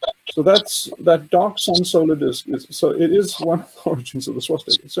 So that dark sun solar disk it is one of the origins of the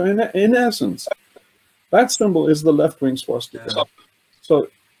swastika. So in essence, that symbol is the left-wing swastika. Yeah. So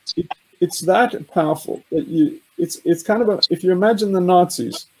it's that powerful that it's kind of if you imagine the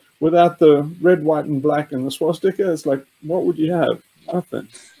Nazis without the red, white, and black and the swastika, it's like, what would you have? Nothing.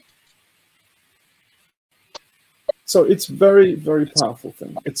 So it's very, very powerful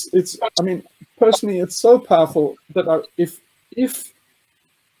thing. I mean, personally, it's so powerful that if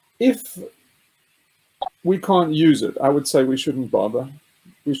we can't use it, I would say we shouldn't bother.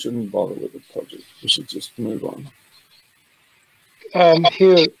 We shouldn't bother with the project. We should just move on.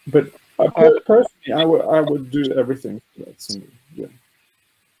 But personally, I would do everything for that symbol. Yeah.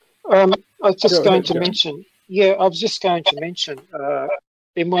 I was just going to mention. Yeah, I was just going to mention.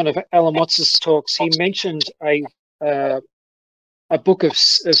 In one of Alan Watts's talks, he mentioned a book of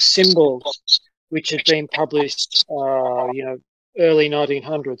symbols which had been published, early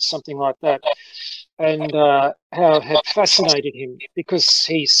 1900s, something like that, and how it had fascinated him because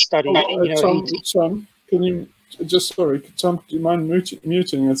he studied. Tom, can you just Tom? Do you mind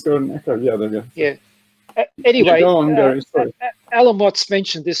muting? Let's go and echo. Yeah, there you go. Yeah. Anyway, go on, Gary. Sorry. Alan Watts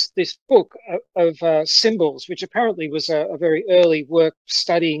mentioned this book of symbols, which apparently was a very early work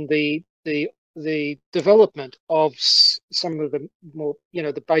studying the development of some of the more,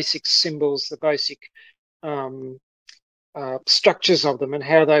 the basic symbols, the basic structures of them, and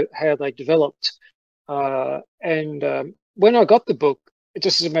how they developed. And when I got the book,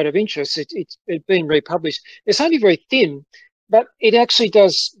 just as a matter of interest, it'd been republished. It's only very thin, but it actually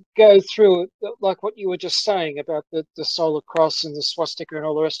does go through, like what you were just saying about the solar cross and the swastika and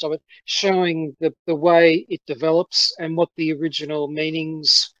all the rest of it, showing the way it develops and what the original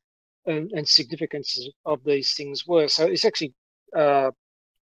meanings and significances of these things were. So it's actually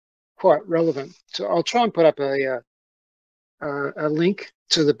quite relevant. So I'll try and put up a link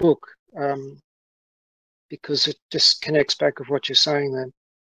to the book because it just connects back with what you're saying then.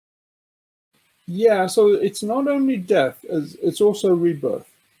 Yeah, so it's not only death, it's also rebirth.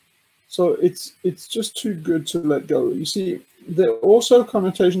 So it's just too good to let go. You see, there are also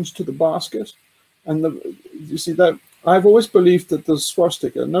connotations to the basket, and you see that I've always believed that the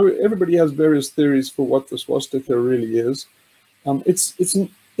swastika. No, everybody has various theories for what the swastika really is.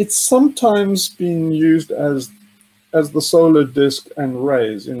 It's sometimes been used as the solar disk and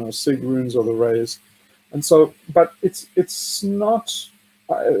rays, sig runes or the rays, and so, but it's not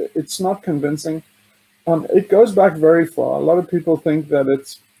convincing. It goes back very far. A lot of people think that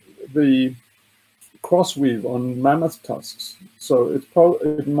it's the crossweave on mammoth tusks. So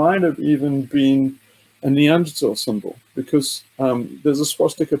it might have even been a Neanderthal symbol, because there's a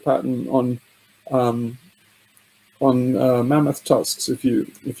swastika pattern on mammoth tusks if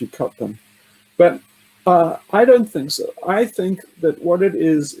you cut them. But I don't think so. I think that what it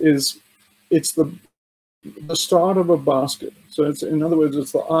is it's the start of a basket. So in other words,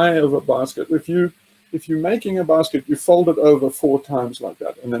 it's the eye of a basket. If you're making a basket, you fold it over 4 times like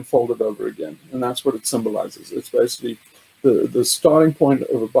that, and then fold it over again, and that's what it symbolizes. It's basically the starting point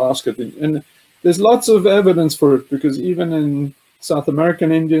of a basket. And there's lots of evidence for it, because even in South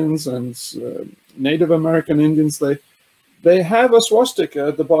American Indians and Native American Indians, they have a swastika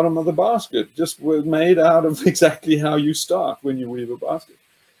at the bottom of the basket, just made out of exactly how you start when you weave a basket.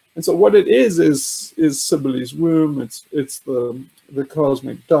 And so what it is Cybele's womb. It's the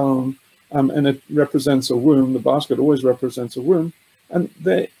cosmic dome, and it represents a womb. The basket always represents a womb. And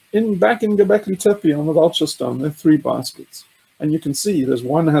back in Göbekli Tepe on the Vulture Stone, there are 3 baskets. And you can see there's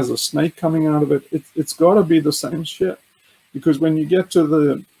one has a snake coming out of it. It's got to be the same shit, because when you get to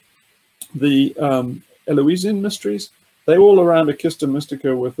the Eleusinian mysteries, they all around a Cista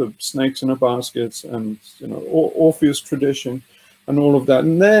Mystica with the snakes in a basket, and Orpheus tradition and all of that.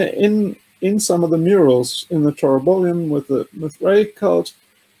 And there in some of the murals in the Tauroctony with the Mithraeum cult,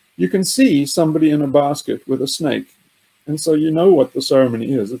 you can see somebody in a basket with a snake. And so you know what the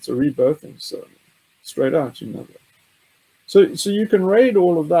ceremony is. It's a rebirthing ceremony. Straight out, you know that. So you can raid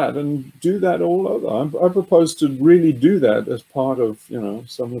all of that and do that all over. I propose to really do that as part of, you know,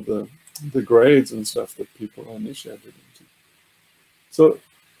 some of the grades and stuff that people are initiated into. So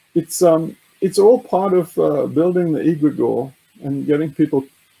it's all part of building the egregore and getting people.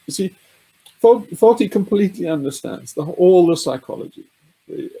 You see, Faulty completely understands all the psychology.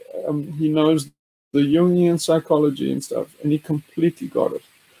 He knows the Jungian psychology and stuff, and he completely got it.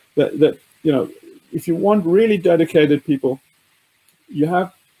 That you know, if you want really dedicated people, you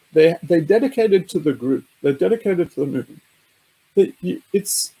have they're dedicated to the group. They're dedicated to the movement.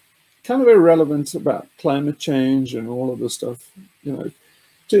 It's kind of irrelevant about climate change and all of this stuff. You know,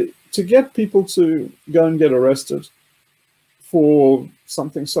 to get people to go and get arrested for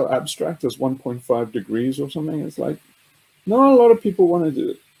something so abstract as 1.5 degrees or something, it's like, not a lot of people want to do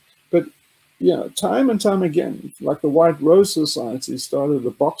it. But, you know, time and time again, like the White Rose Society started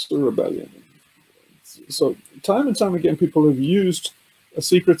the Boxer Rebellion. So time and time again, people have used a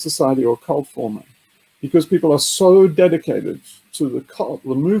secret society or cult format because people are so dedicated to the cult,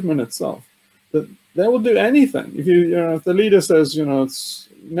 the movement itself, that they will do anything. If if the leader says, you know, it's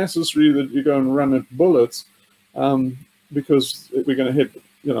necessary that you go and run at bullets, because we're going to hit,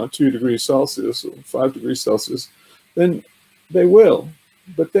 you know, 2 degrees Celsius or 5 degrees Celsius, then they will.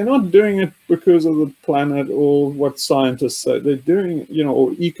 But they're not doing it because of the planet or what scientists say. They're doing it, you know,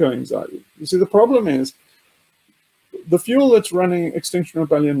 or eco-anxiety. You see, the problem is the fuel that's running Extinction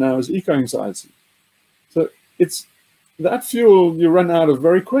Rebellion now is eco-anxiety. So it's that fuel you run out of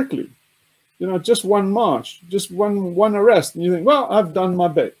very quickly. You know, just one march, just one arrest, and you think, well, I've done my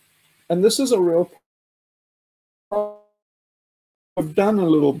bit. And this is a real problem. I've done a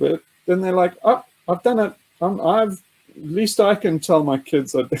little bit, then they're like, oh, I've done it. At least I can tell my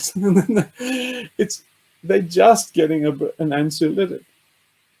kids that this. They're just getting an anxiolytic.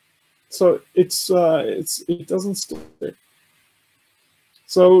 So it doesn't stick.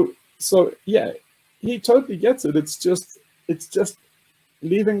 So yeah, he totally gets it. It's just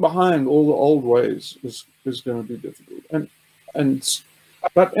leaving behind all the old ways is going to be difficult.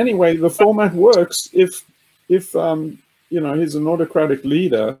 But anyway, the format works if you know, he's an autocratic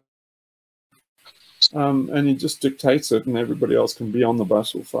leader, and he just dictates it, and everybody else can be on the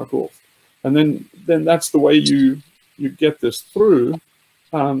bus or fuck off. And then that's the way you get this through.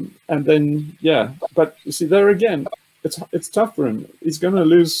 And then yeah, but you see, there again, it's tough for him. He's going to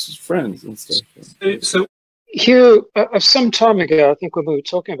lose friends and stuff. So Hugh, some time ago, I think when we were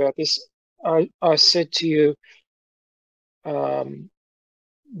talking about this, I said to you,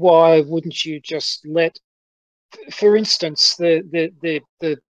 why wouldn't you just let, for instance, the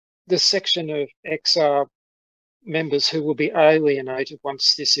section of XR members who will be alienated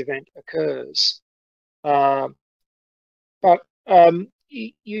once this event occurs, but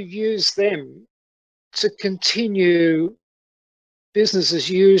you use them to continue business as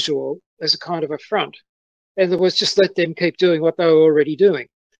usual as a kind of a front. In other words, just let them keep doing what they were already doing.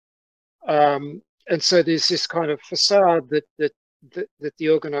 And so there's this kind of facade that the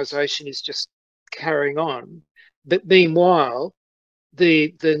organisation is just carrying on. But meanwhile,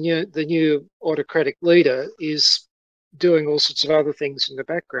 the new autocratic leader is doing all sorts of other things in the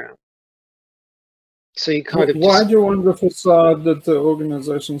background. So you kind of why do you want the facade that the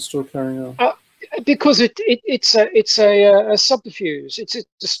organization's still carrying on? Because it's a subterfuge. It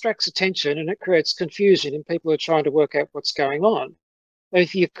distracts attention and it creates confusion, and people are trying to work out what's going on.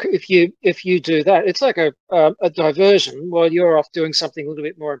 If you do that, it's like a diversion while you're off doing something a little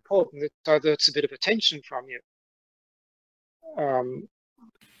bit more important that diverts a bit of attention from you.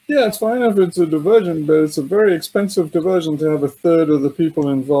 Yeah, it's fine if it's a diversion, but it's a very expensive diversion to have a third of the people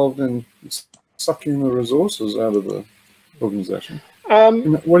involved in sucking the resources out of the organization.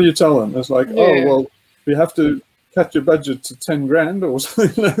 What do you tell them? It's like, yeah. Oh, well, we have to cut your budget to 10 grand or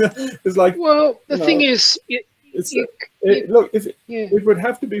something like that. It's like, well, the thing is, look, it would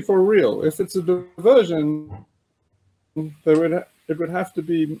have to be for real. If it's a diversion, it would have to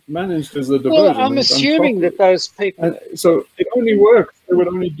be managed as a diversion. Well, I'm assuming that those people. And so it only works. They would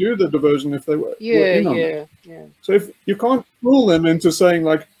only do the diversion if they were. Yeah. So if you can't fool them into saying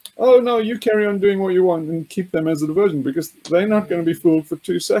like, oh no, you carry on doing what you want and keep them as a diversion, because they're not going to be fooled for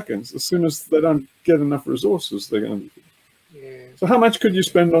 2 seconds. As soon as they don't get enough resources, they're going to be fooled. Yeah. So how much could you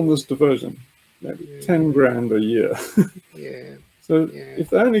spend on this diversion? Maybe 10 grand a year. Yeah. So if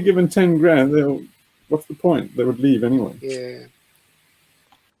they're only given 10 grand, what's the point? They would leave anyway. Yeah.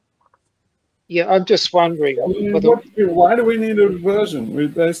 Yeah, I'm just wondering. Why do we need a diversion? We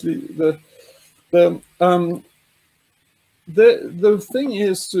basically the thing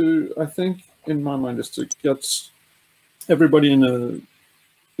is to, I think, in my mind, is to get everybody in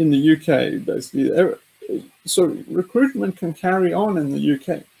the UK, basically. So recruitment can carry on in the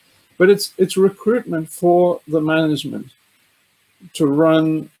UK, but it's recruitment for the management to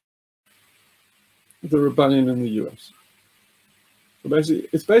run the rebellion in the US. So basically,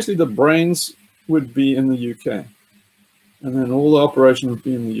 it's basically the brains would be in the UK, and then all the operation would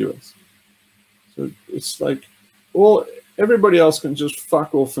be in the US. So it's like everybody else can just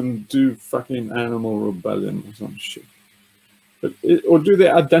fuck off and do fucking animal rebellion or some shit. Or do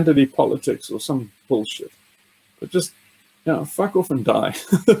their identity politics or some bullshit. But just, fuck off and die.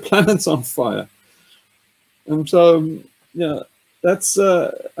 The planet's on fire. And so, yeah, that's,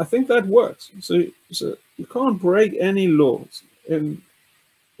 I think that works. So you can't break any laws in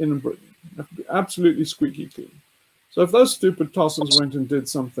Britain. You have to be absolutely squeaky clean. So if those stupid tossers went and did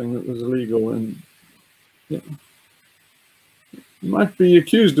something that was illegal, and you might be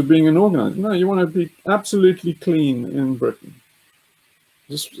accused of being an organizer. No, you want to be absolutely clean in Britain.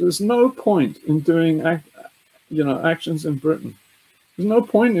 There's no point in doing actions in Britain. There's no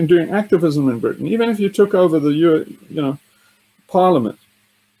point in doing activism in Britain. Even if you took over the Parliament,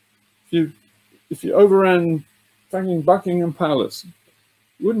 if you overran fucking Buckingham Palace,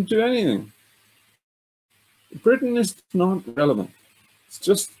 you wouldn't do anything. Britain is not relevant. It's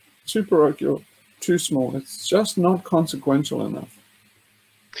just too parochial, too small. It's just not consequential enough.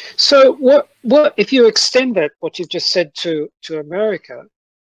 So what if you extend that, what you've just said, to America?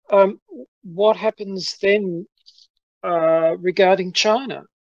 What happens then regarding China?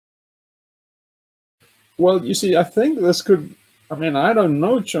 Well, you see, I think this could, I don't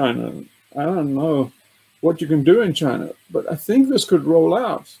know China. I don't know what you can do in China, but I think this could roll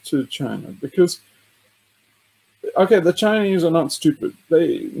out to China because, okay, the Chinese are not stupid.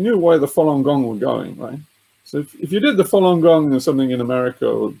 They knew where the Falun Gong were going, right? So if you did the Falun Gong or something in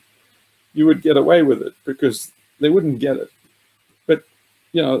America, you would get away with it because they wouldn't get it. But,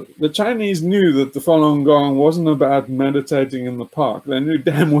 the Chinese knew that the Falun Gong wasn't about meditating in the park. They knew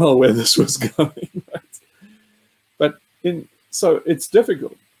damn well where this was going, right? But so it's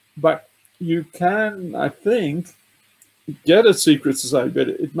difficult. But you can, I think, get a secret society, but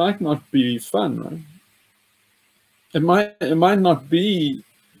it might not be fun, right? It might not be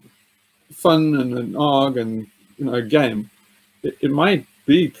fun and an ARG and a game. It might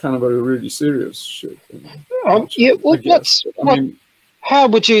be kind of a really serious shit. Yeah, well, how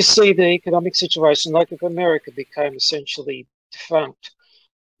would you see the economic situation? Like if America became essentially defunct,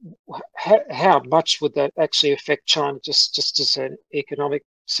 how much would that actually affect China just as an economic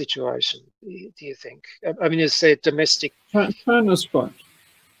situation, do you think? Is there domestic... China's fine.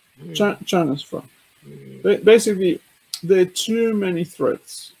 China's fine. Basically, there are too many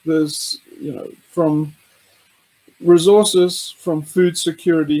threats. There's, from resources, from food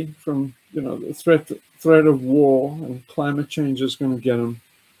security, from, the threat of war, and climate change is going to get them.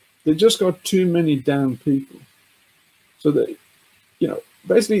 They just got too many damn people. So they,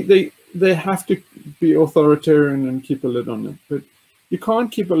 basically they have to be authoritarian and keep a lid on it. But you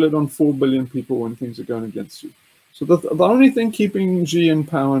can't keep a lid on 4 billion people when things are going against you. So the only thing keeping Xi in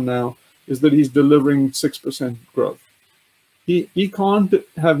power now is that he's delivering 6% growth. He can't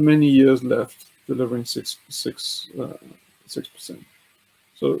have many years left delivering 6%.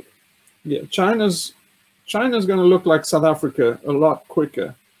 So yeah, China's going to look like South Africa a lot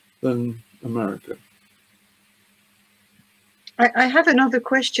quicker than America. I have another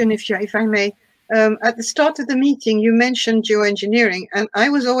question, if I may. At the start of the meeting, you mentioned geoengineering, and I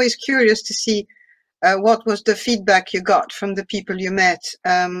was always curious to see what was the feedback you got from the people you met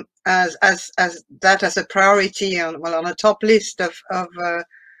as that as a priority on a top list of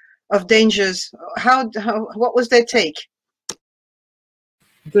dangers. What was their take?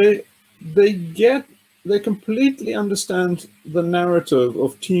 They completely understand the narrative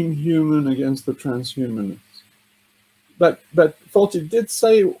of Team Human against the transhumanists. But Fawlty did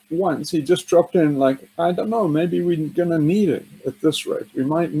say once, he just dropped in like, I don't know, maybe we're gonna need it at this rate. We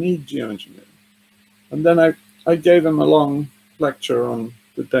might need geoengineering. And then I gave him a long lecture on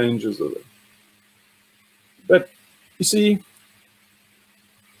the dangers of it. But you see,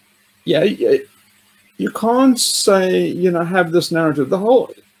 yeah, you can't say, have this narrative.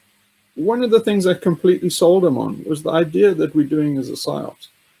 One of the things I completely sold him on was the idea that we're doing as a psyops.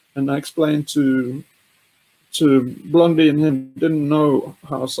 And I explained to Blondie and him didn't know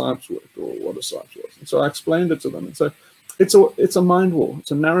how psyops worked or what a psyops was. And so I explained it to them and said, it's a mind war,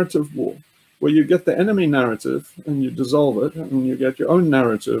 it's a narrative war, where you get the enemy narrative and you dissolve it, and you get your own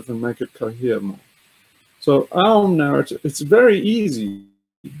narrative and make it cohere more. So our narrative, it's very easy.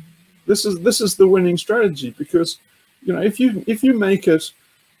 This is the winning strategy, because if you make it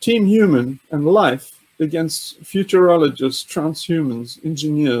Team Human and life against futurologists, transhumans,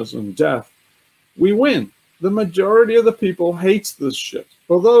 engineers, and death, we win. The majority of the people hates this shit.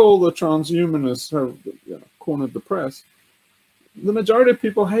 Although all the transhumanists have cornered the press, the majority of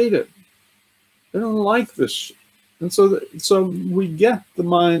people hate it. They don't like this shit. And so we get the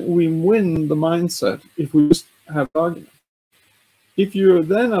mind, we win the mindset if we just have argument. If you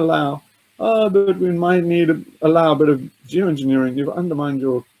then allow, oh, but we might need to allow a bit of geoengineering, you've undermined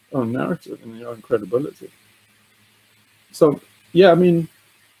your own narrative and your own credibility. So, yeah, I mean,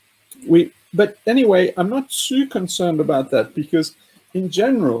 but anyway, I'm not too concerned about that because in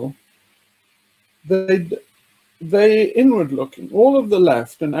general, they inward-looking. All of the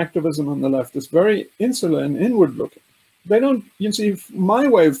left and activism on the left is very insular and inward-looking. They don't, you see, my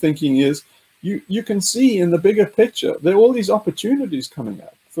way of thinking is you can see in the bigger picture, there are all these opportunities coming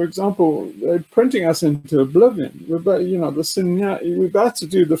up. For example, they're printing us into oblivion. We're about, we're about to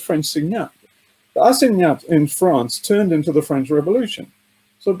do the French Signat. The assignat in France turned into the French Revolution.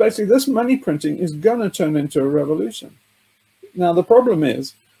 So basically, this money printing is going to turn into a revolution. Now, the problem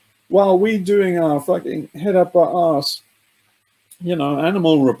is, while we doing our fucking head up our ass,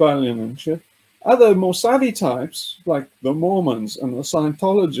 animal rebellion and shit, other more savvy types, like the Mormons and the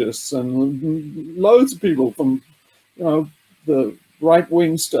Scientologists and loads of people from, the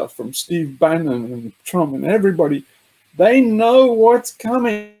right-wing stuff, from Steve Bannon and Trump and everybody, they know what's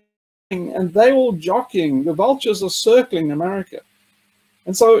coming and they all jockeying. The vultures are circling America.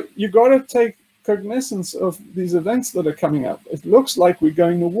 And so you got to take cognizance of these events that are coming up. It looks like we're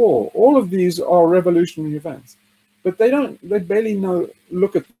going to war. All of these are revolutionary events, but they barely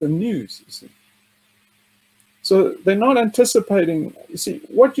look at the news, you see. So they're not anticipating, you see,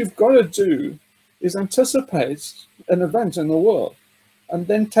 what you've got to do is anticipate an event in the world and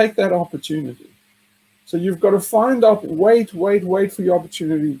then take that opportunity. So you've got to find out, wait for your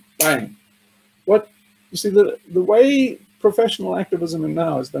opportunity, bang. What, you see, the way professional activism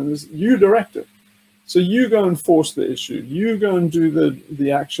now is done is you direct it. So you go and force the issue, you go and do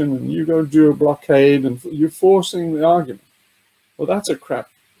the action, and you go do a blockade, and you're forcing the argument. Well, that's a crap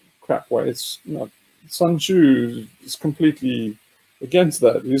way. It's not. Sun Tzu is completely against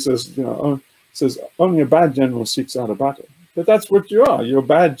that. He says, says only a bad general seeks out a battle. But that's what you are. You're a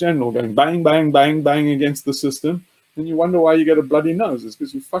bad general going bang, bang, bang, bang against the system, and you wonder why you get a bloody nose. It's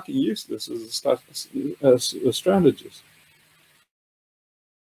because you're fucking useless as a strategist.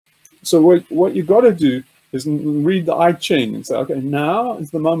 So what you got to do is read the I Ching and say, okay, now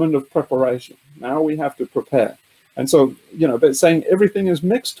is the moment of preparation. Now we have to prepare. And so, they're saying everything is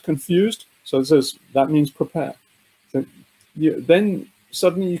mixed, confused. So it says that means prepare. So then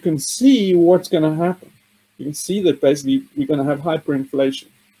suddenly you can see what's going to happen. You can see that basically we're going to have hyperinflation.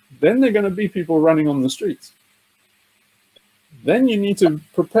 Then there are going to be people running on the streets. Then you need to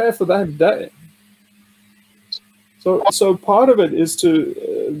prepare for that day. So part of it is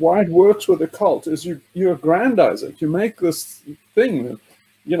why it works with a cult is you aggrandize it. You make this thing,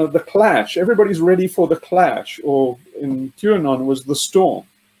 the clash. Everybody's ready for the clash. Or in QAnon, it was the storm.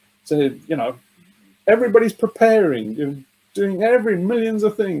 So, everybody's preparing, doing millions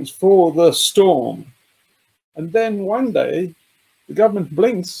of things for the storm. And then one day, the government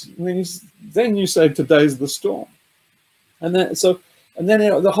blinks, and then you say, today's the storm. And then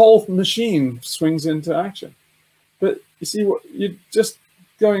the whole machine swings into action. But you see, you're just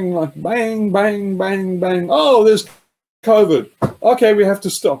going like bang, bang, bang, bang. Oh, there's COVID. Okay, we have to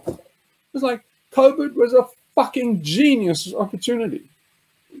stop. It's like COVID was a fucking genius opportunity.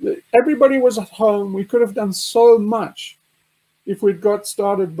 Everybody was at home. We could have done so much if we'd got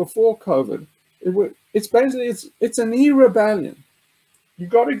started before COVID. It's an e-rebellion. You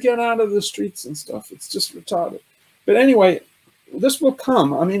got to get out of the streets and stuff. It's just retarded. But anyway, this will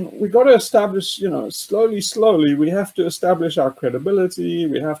come. I mean, we got to establish, slowly, we have to establish our credibility.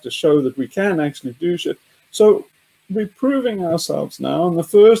 We have to show that we can actually do shit. So we're proving ourselves now. And the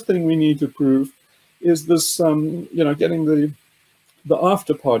first thing we need to prove is this, getting the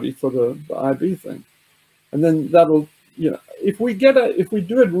after party for the IB thing. And then that'll, if we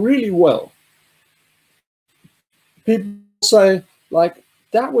do it really well, people say, like,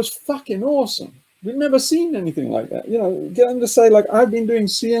 that was fucking awesome. We've never seen anything like that. Get them to say, like, I've been doing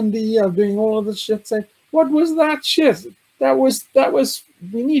CND, I'm doing all of this shit. Say, what was that shit? That was,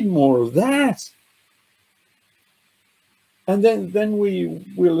 we need more of that. And then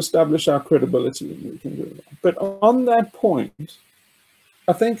we'll establish our credibility and we can do that. But on that point,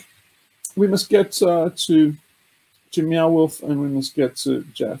 I think we must get to Meow Wolf and we must get to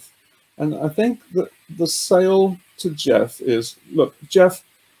Jeff. And I think that the sale to Jeff is, look, Jeff,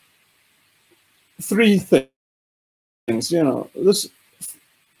 three things, this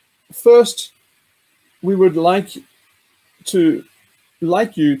first, we would like you to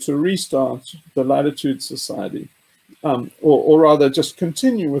restart the Latitude Society, or rather just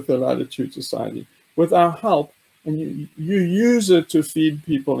continue with the Latitude Society with our help, and you use it to feed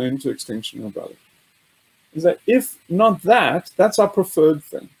people into Extinction Rebellion. Is that if not that, that's our preferred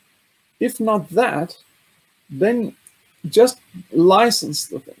thing. If not that, then just license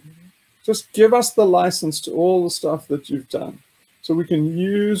the thing. Just give us the license to all the stuff that you've done, so we can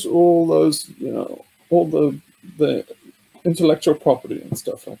use all those, you know, all the intellectual property and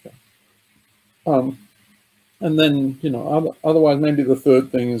stuff like that. And then, you know, otherwise, maybe the third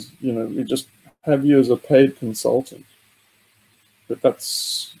thing is, you know, we just have you as a paid consultant. But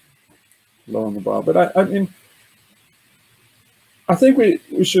that's low on the bar. But I mean, I think we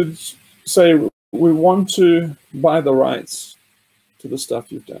should say we want to buy the rights to the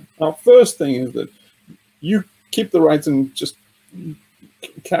stuff you've done. Our first thing is that you keep the rights and just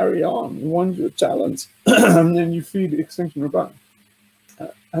carry on. You want your talents, and then you feed Extinction Rebellion.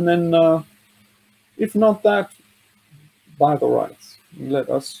 And then, if not that, buy the rights. Let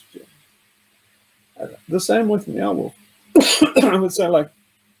us. The same with Meowolf. I would say, like,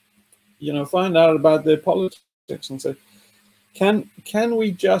 you know, find out about their politics and say, can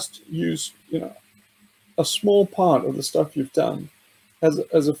we just use, you know, a small part of the stuff you've done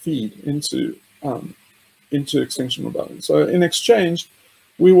as a feed into Extinction Rebellion. So in exchange,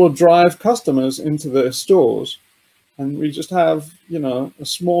 we will drive customers into their stores, and we just have, you know, a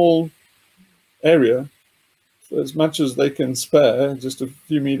small area, for as much as they can spare, just a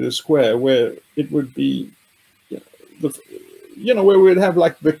few meters square, where it would be, you know, where we'd have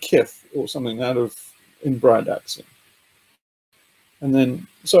like the kith or something out of in Bright Axiom. And then,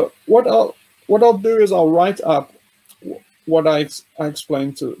 so what I'll do is I'll write up what I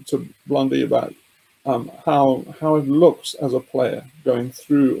explained to Blondie about how it looks as a player going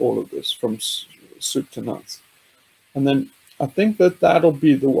through all of this from soup to nuts. And then I think that'll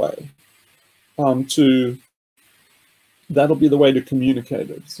be the way to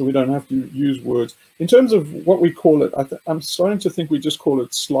communicate it, so we don't have to use words. In terms of what we call it, I'm starting to think we just call it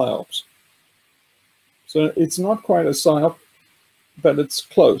psyops. So it's not quite a psyop, but it's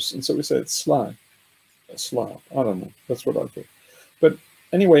close, and so we say it's sly. A psyop. I don't know. That's what I think. But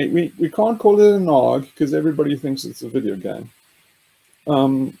anyway, we can't call it an ARG because everybody thinks it's a video game.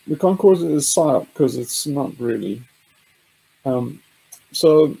 We can't call it a psyop because it's not really.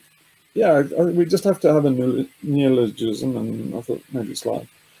 So yeah, we just have to have a neologism, and I thought maybe slide.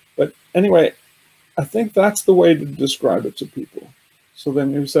 But anyway, I think that's the way to describe it to people. So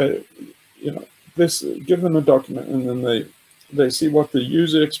then you say, you know, this, give them a document, and then they see what the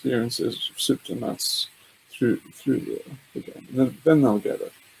user experience is, soup to nuts, through the game. Then they'll get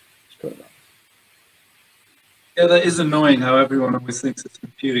it. It's quite nice. Yeah, that is annoying how everyone always thinks it's a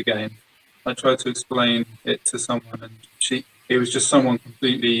computer game. I tried to explain it to someone, and it was just someone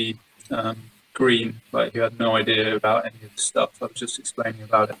completely green, like who had no idea about any of the stuff. I was just explaining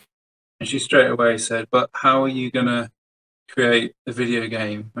about it, and she straight away said, "But how are you gonna create a video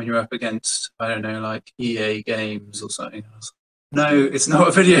game when you're up against, I don't know, like EA games or something else?" No, it's not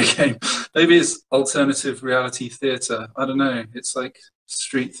a video game. Maybe it's alternative reality theatre. I don't know. It's like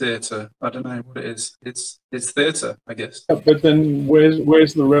street theatre. I don't know what it is. It's theatre, I guess. Yeah, but then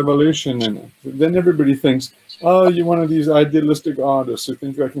where's the revolution in it? Then everybody thinks, oh, you're one of these idealistic artists who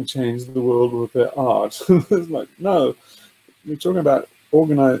think they can change the world with their art. It's like, no, we're talking about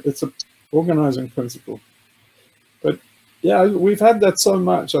it's an organizing principle. But yeah, we've had that so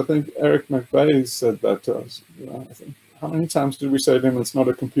much. I think Eric McVeigh said that to us. You know, I think, how many times did we say to him it's not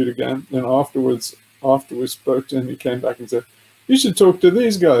a computer game? And afterwards, after we spoke to him, he came back and said, you should talk to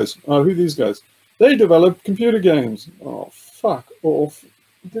these guys. Oh, who are these guys? They develop computer games. Oh, fuck off.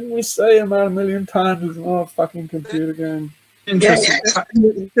 Didn't we say about 1 million times it's not a fucking computer game? Interesting. Yeah,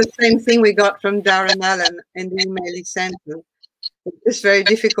 it's the same thing we got from Darren Allen in the email he sent us. It's very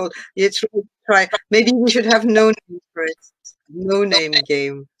difficult. It's really try. Maybe we should have no name for it. No name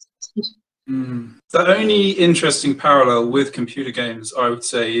game. The only interesting parallel with computer games, I would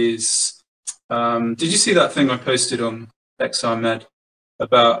say, is did you see that thing I posted on XRMed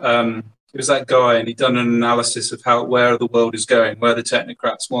about it was that guy, and he'd done an analysis of where the world is going, where the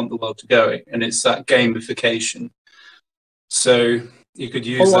technocrats want the world to go, and it's that gamification. So you could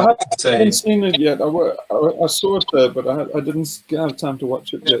use that to say. I haven't seen it yet. I saw it there, but I didn't have time to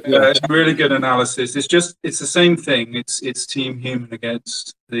watch it yet. Yeah, it's a really good analysis. It's the same thing. It's Team Human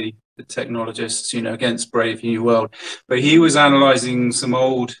against the technologists, you know, against Brave New World. But he was analyzing some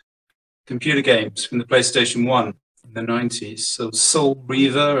old computer games from the PlayStation 1 in the 90s. So Soul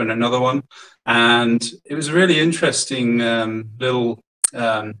Reaver and another one. And it was a really interesting little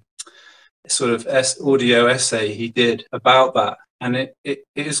sort of audio essay he did about that, and it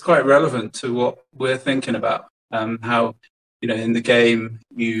is quite relevant to what we're thinking about. How, you know, in the game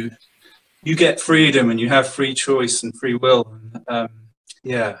you get freedom and you have free choice and free will.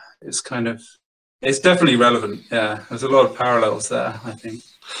 Yeah, it's definitely relevant. Yeah, there's a lot of parallels there, I think.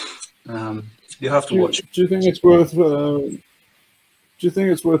 You have to watch. Do you think it's worth? Do you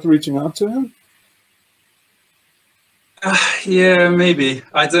think it's worth reaching out to him? Yeah, maybe.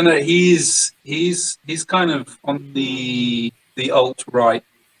 I don't know. He's kind of on the alt right.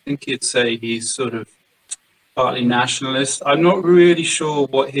 I think you'd say he's sort of partly nationalist. I'm not really sure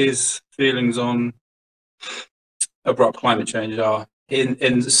what his feelings on abrupt climate change are.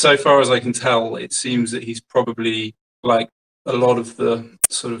 In so far as I can tell, it seems that he's probably like a lot of the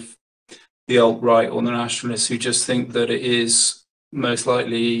sort of the alt right or the nationalists who just think that it is most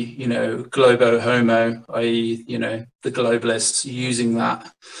likely, you know, globo homo, i.e., you know, the globalists using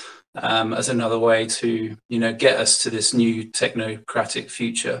that as another way to, you know, get us to this new technocratic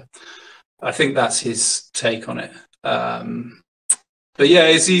future. I think that's his take on it. But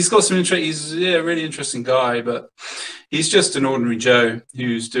yeah, he's got some interest. He's a really interesting guy, but he's just an ordinary Joe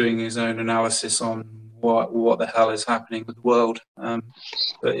who's doing his own analysis on what the hell is happening with the world.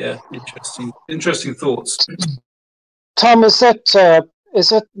 But yeah, interesting thoughts. Tom, is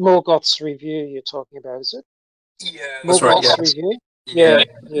that Morgoth's review you're talking about? Is it? Yeah, that's right. Morgoth's review. Yeah.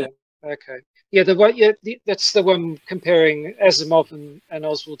 Okay. Yeah, that's the one comparing Asimov and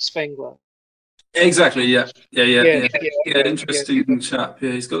Oswald Spengler. Exactly. Yeah. Interesting chap.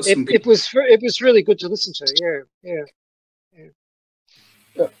 Yeah, he's got some. It was really good to listen to. Yeah.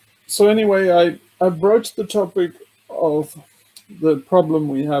 So anyway, I broached the topic of the problem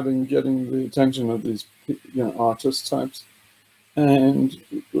we have in getting the attention of these, you know, artist types, and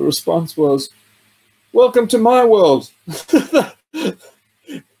the response was, "Welcome to my world."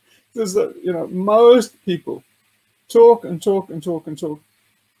 There's you know, most people talk and talk and talk and talk.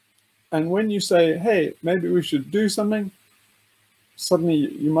 And when you say, hey, maybe we should do something, suddenly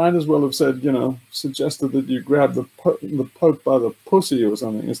you might as well have said, you know, suggested that you grab the Pope by the pussy or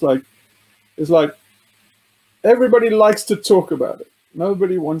something. It's like everybody likes to talk about it.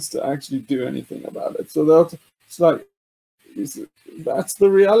 Nobody wants to actually do anything about it. So that's the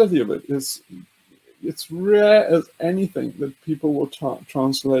reality of it. It's rare as anything that people will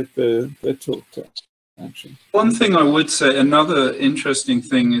translate their talk to action. One thing I would say, another interesting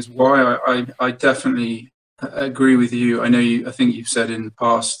thing is why I definitely agree with you. I think you've said in the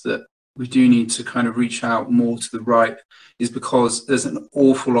past that we do need to kind of reach out more to the right, is because there's an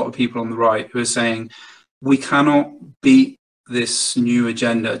awful lot of people on the right who are saying we cannot beat this new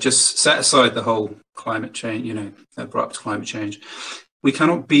agenda. Just set aside the whole climate change, you know, abrupt climate change. We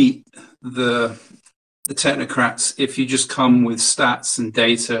cannot beat the technocrats if you just come with stats and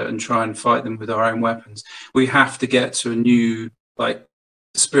data and try and fight them with our own weapons. We have to get to a new, like,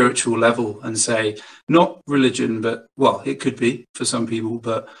 spiritual level and say, not religion, but, well, it could be for some people,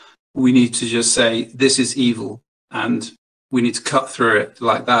 but we need to just say this is evil and we need to cut through it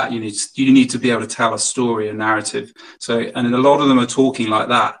like that. You need to be able to tell a story, a narrative. So, and a lot of them are talking like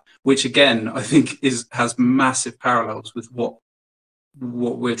that, which again I think has massive parallels with what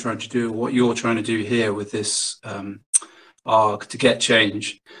we're trying to do, what you're trying to do here with this arc to get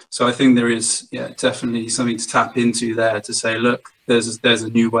change. So I think there is, yeah, definitely something to tap into there to say, look, there's a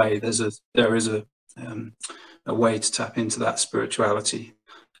new way. There is a way to tap into that spirituality.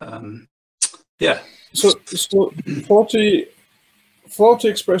 Yeah. So Forty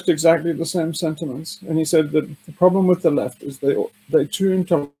expressed exactly the same sentiments, and he said that the problem with the left is they're too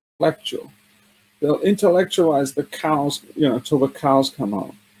intellectual. They'll intellectualize the cows, you know, till the cows come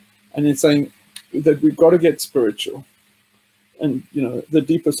home. And it's saying that we've got to get spiritual and, you know, the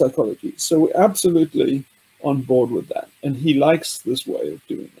deeper psychology. So we're absolutely on board with that. And he likes this way of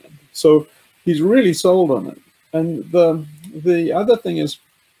doing that. So he's really sold on it. And the other thing is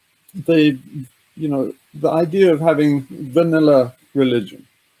the idea of having vanilla religion.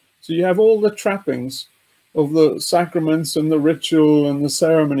 So you have all the trappings of the sacraments and the ritual and the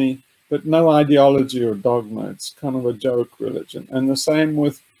ceremony, but no ideology or dogma. It's kind of a joke religion. And the same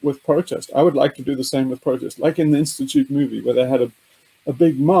with protest. I would like to do the same with protest, like in the Institute movie, where they had a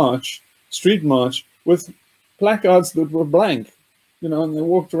big march, street march, with placards that were blank, you know, and they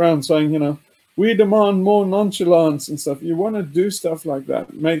walked around saying, you know, we demand more nonchalance and stuff. You want to do stuff like that.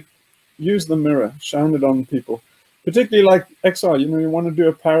 Use the mirror, shine it on people. Particularly like XR, you know, you want to do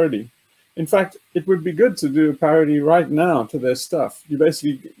a parody. In fact, it would be good to do a parody right now to their stuff. You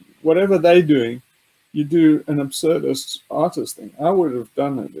basically, whatever they're doing, you do an absurdist artist thing. I would have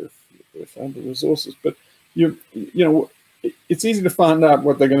done it if I had the resources. But you know, it's easy to find out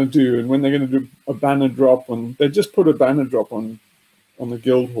what they're going to do and when they're going to do a banner drop. And they just put a banner drop on the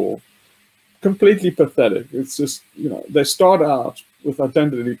guild hall. Completely pathetic. It's just, you know, they start out with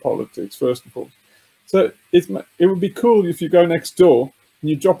identity politics first and foremost. So it would be cool if you go next door and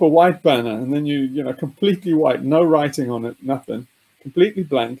you drop a white banner, and then you know, completely white, no writing on it, nothing, completely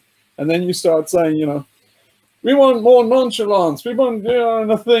blank, and then you start saying, you know, we want more nonchalance, we want, you know,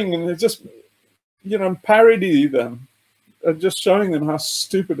 a thing, and it just, you know, parody them, just showing them how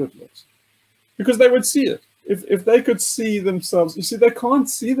stupid it looks, because they would see it. If they could see themselves, you see, they can't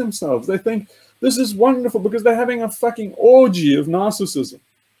see themselves. They think this is wonderful because they're having a fucking orgy of narcissism.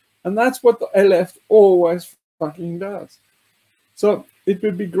 And that's what the LF always fucking does. So it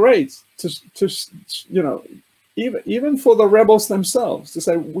would be great to you know, even for the rebels themselves, to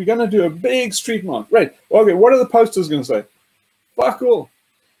say, we're going to do a big street march. Right. Okay, what are the posters going to say? Fuck all.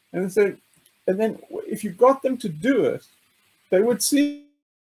 And then if you got them to do it, they would see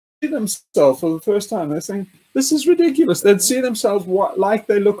themselves for the first time. They're saying, this is ridiculous. They'd see themselves like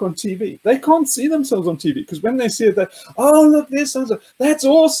they look on TV. They can't see themselves on TV, because when they see it, oh, look, this, that's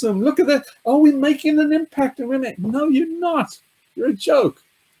awesome. Look at that. Oh, we're making an impact. No, you're not. You're a joke.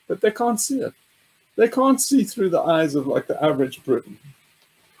 But they can't see it. They can't see through the eyes of like the average Briton.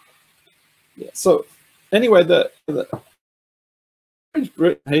 Yeah. So anyway, the average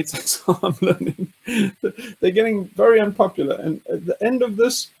Brit hates XR learning. They're getting very unpopular. And at the end of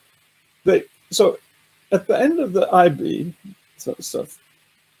this, at the end of the IB sort of stuff,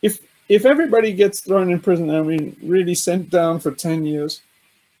 if everybody gets thrown in prison and we really sent down for 10 years,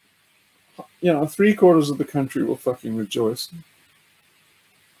 you know, 3/4 of the country will fucking rejoice.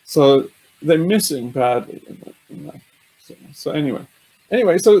 So they're missing badly in that. So anyway,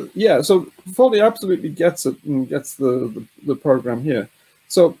 so yeah, so Foley absolutely gets it and gets the program here.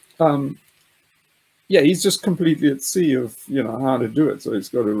 So yeah, he's just completely at sea of, you know, how to do it. So he's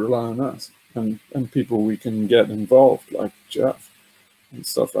got to rely on us and people we can get involved, like Jeff and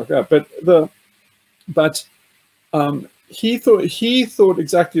stuff like that. But he thought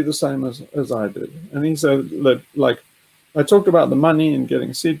exactly the same as I did. And he said that, like, I talked about the money and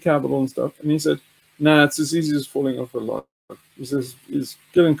getting seed capital and stuff, and he said, nah, it's as easy as falling off a log. He says he's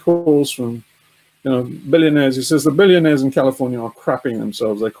getting calls from, you know, billionaires. He says the billionaires in California are crapping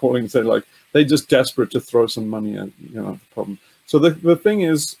themselves. They're calling, say, like, they're just desperate to throw some money at, you know, the problem. So the thing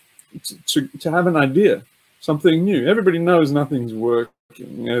is to have an idea, something new. Everybody knows nothing's working.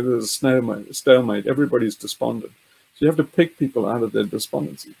 You know, there's a stalemate. Everybody's despondent. So you have to pick people out of their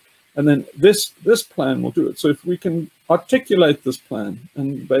despondency. And then this plan will do it. So if we can articulate this plan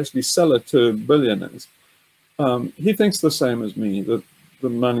and basically sell it to billionaires, he thinks the same as me, that the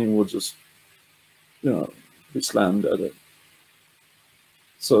money will just, you know, be slammed at it.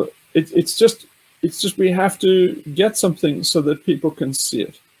 So it's just we have to get something so that people can see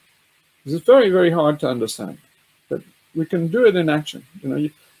it. It's very, very hard to understand, but we can do it in action. You know,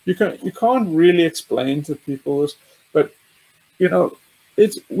 you can't really explain to people this, but you know,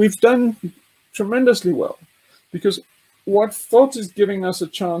 we've done tremendously well, because what Thought is giving us a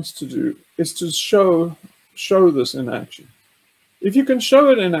chance to do is to show this in action. If you can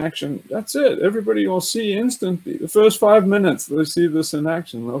show it in action, that's it. Everybody will see instantly. The first 5 minutes they see this in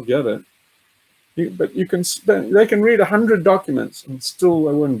action, they'll get it. But you can they can read 100 documents and still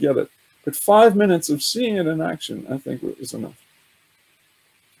they wouldn't get it. But 5 minutes of seeing it in action, I think, is enough.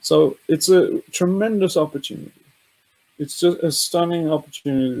 So it's a tremendous opportunity. It's just a stunning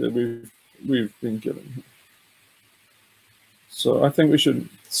opportunity that we've been given. So I think we should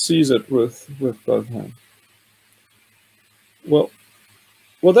seize it with both hands. And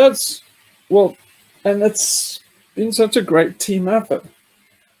it's been such a great team effort.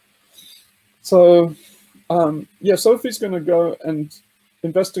 So yeah, Sophie's going to go and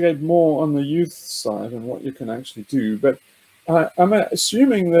investigate more on the youth side and what you can actually do. But I'm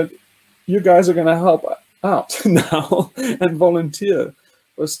assuming that you guys are going to help out now and volunteer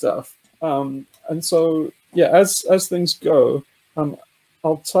for stuff. And so yeah, as things go,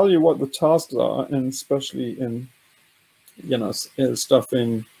 I'll tell you what the tasks are, and especially in, you know, stuff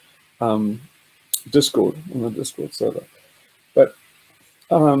in Discord, on the Discord server. But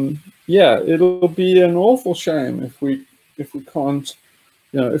yeah, it'll be an awful shame if we can't,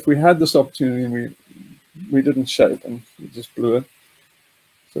 you know, if we had this opportunity and we didn't shape and we just blew it.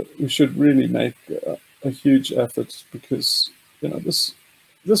 So we should really make a huge effort, because, you know, this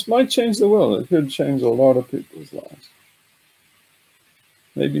might change the world. It could change a lot of people's lives,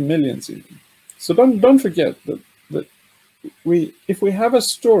 maybe millions even. So don't forget that if we have a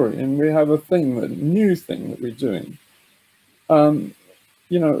story and we have a thing, a new thing that we're doing,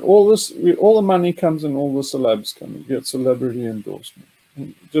 you know, all the money comes in, all the celebs come in. You get celebrity endorsement.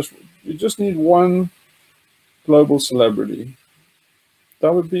 And you just need one global celebrity.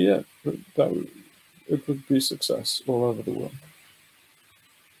 That would be it. It would be success all over the world.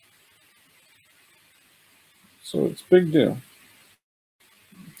 So it's a big deal.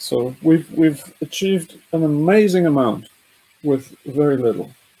 So we've achieved an amazing amount with very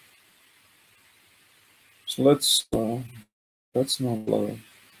little. So let's not blow it.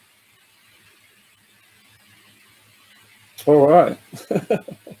 All right.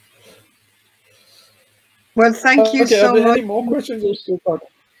 Well, thank you so much. Any more questions? Or still talking?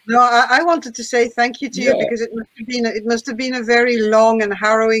 No, I wanted to say thank you to you, because it must have been a very long and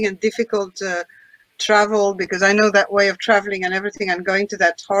harrowing and difficult travel, because I know that way of traveling and everything, and going to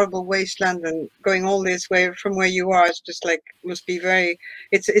that horrible wasteland and going all this way from where you are. It's just like, must be very,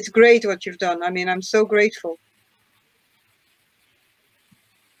 it's great what you've done. I mean, I'm so grateful.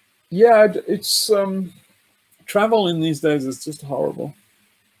 Yeah, it's travel in these days is just horrible.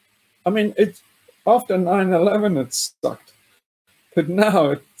 I mean, it's after 9/11 it sucked, but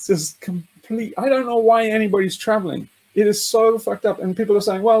now it's just complete. I don't know why anybody's traveling. It is so fucked up, and people are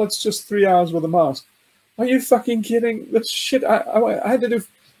saying, well, it's just 3 hours with a mask. Are you fucking kidding? That's shit. I had to do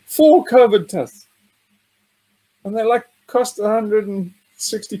 4 COVID tests, and they like cost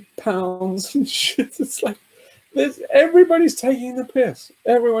 £160 and shit. It's like, everybody's taking the piss.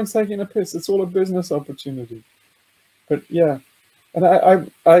 Everyone's taking the piss. It's all a business opportunity. But yeah, and I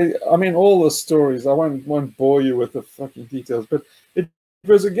mean, all the stories, I won't bore you with the fucking details, but it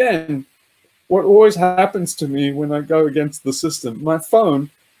was, again, what always happens to me when I go against the system. My phone,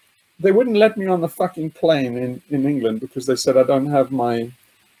 they wouldn't let me on the fucking plane in England because they said I don't have my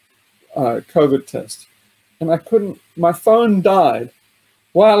COVID test. And I couldn't, my phone died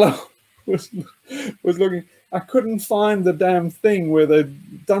while I was looking. I couldn't find the damn thing where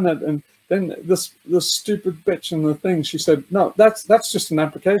they'd done it. And then this stupid bitch in the thing, she said, no, that's just an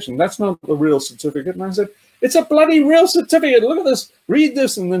application. That's not the real certificate. And I said, it's a bloody real certificate. Look at this. Read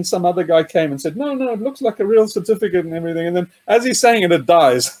this. And then some other guy came and said, no, it looks like a real certificate and everything. And then as he's saying it, it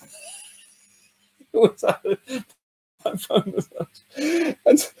dies. My phone was out.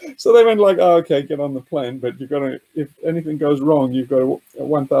 And so they went like, oh, okay, get on the plane. But you've got to, if anything goes wrong, you've got a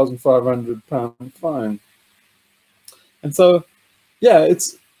 £1,500 fine. And so, yeah,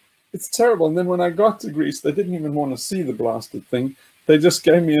 it's terrible. And then when I got to Greece, they didn't even want to see the blasted thing. They just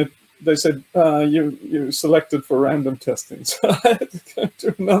gave me they said, you selected for random testing. So I had to go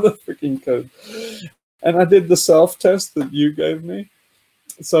to another freaking code. And I did the self-test that you gave me.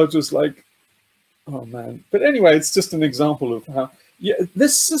 So it was like, oh man. But anyway, it's just an example of how, yeah,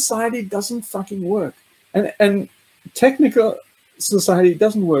 this society doesn't fucking work. And technical society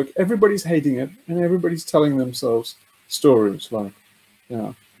doesn't work. Everybody's hating it, and everybody's telling themselves stories like, you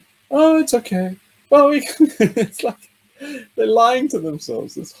know, oh, it's okay. Well, it's like they're lying to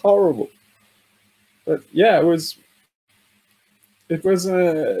themselves. It's horrible. But yeah, it was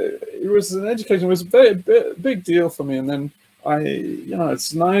an education. It was a very big deal for me. And then you know,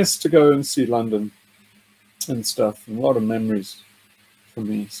 it's nice to go and see London and stuff, and a lot of memories for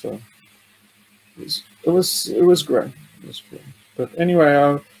me. So it was great. It was great. But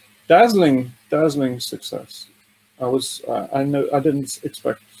anyway, dazzling success. I didn't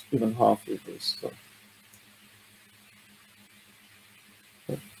expect even half of this. So.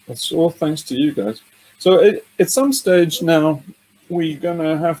 That's all thanks to you guys. So at some stage now, we're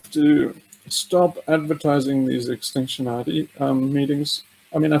gonna have to stop advertising these Extinctionati meetings.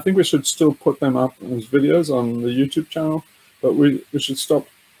 I mean, I think we should still put them up as videos on the YouTube channel, but we should stop.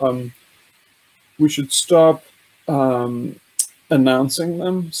 We should stop announcing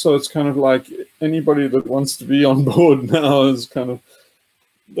them. So it's kind of like anybody that wants to be on board now is kind of,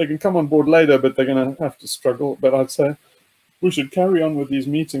 they can come on board later, but they're gonna have to struggle. But I'd say we should carry on with these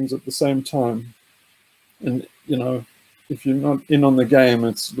meetings at the same time. And, you know, if you're not in on the game,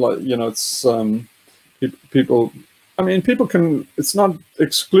 it's like, you know, it's people, I mean, people can, it's not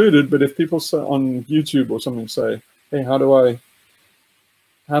excluded, but if people say on YouTube or something say, hey, how do I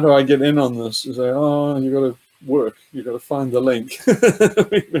get in on this? You say, oh, you got to work, you got to find the link.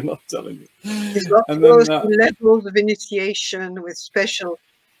 We're not telling you. And then levels of initiation with special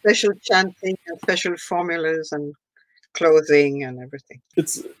chanting and special formulas and clothing and everything.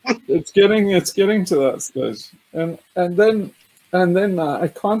 It's getting to that stage, and then I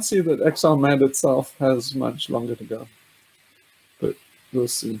can't see that XRMed itself has much longer to go, but we'll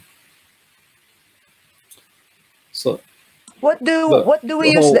see. So what do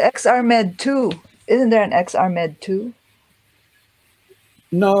we use the XRMed to? Isn't there an XRMed 2?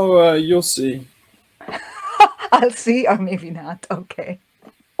 No, you'll see. I'll see, or maybe not. Okay.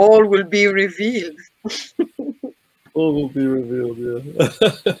 all will be revealed. All will be revealed, yeah.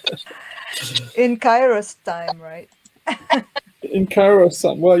 In Kairos time, right? In Kairos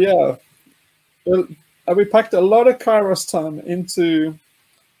time, well, yeah. Well, we packed a lot of Kairos time into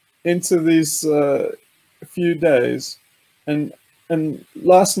these few days, and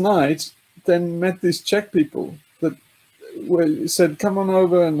last night then met these Czech people that said, come on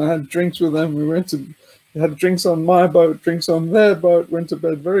over, and I had drinks with them. We had drinks on my boat, drinks on their boat, went to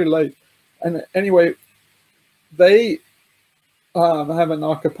bed very late. And anyway, they have an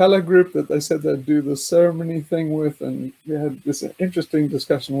a cappella group that they said they'd do the ceremony thing with, and we had this interesting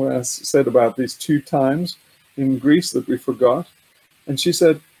discussion where I said about these 2 times in Greece that we forgot, and she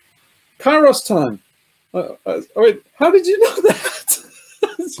said, Kairos time. Wait, how did you know that?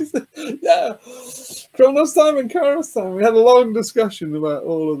 She said, yeah, Chronos time and Kairos time. We had a long discussion about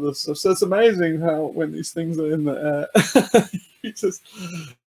all of this stuff. So it's amazing how when these things are in the air, you just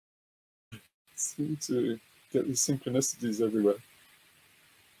seem to get these synchronicities everywhere.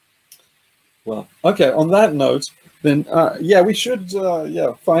 Well, okay, on that note, then, yeah, we should,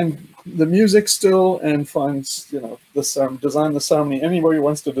 find the music still and find, design the ceremony. Anybody who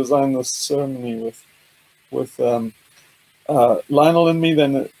wants to design the ceremony with Lionel and me,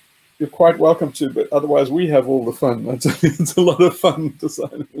 then you're quite welcome to, but otherwise we have all the fun. It's a lot of fun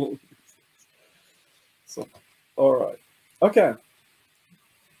designing all these things. So, all right. Okay.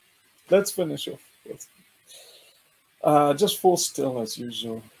 Let's finish off. Just fall still as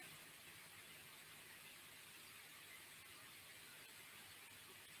usual.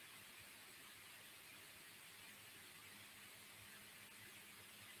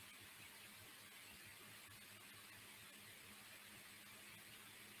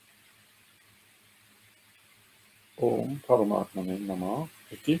 Om Paramatmane Namah.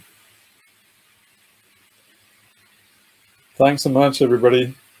 Thanks so much,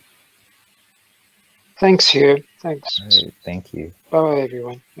 everybody. Thanks, Hugh. Thanks. All right, thank you. Bye,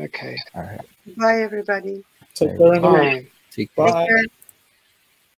 everyone. Okay. All right. Bye, everybody. Take care. Bye. Take Bye. Take care.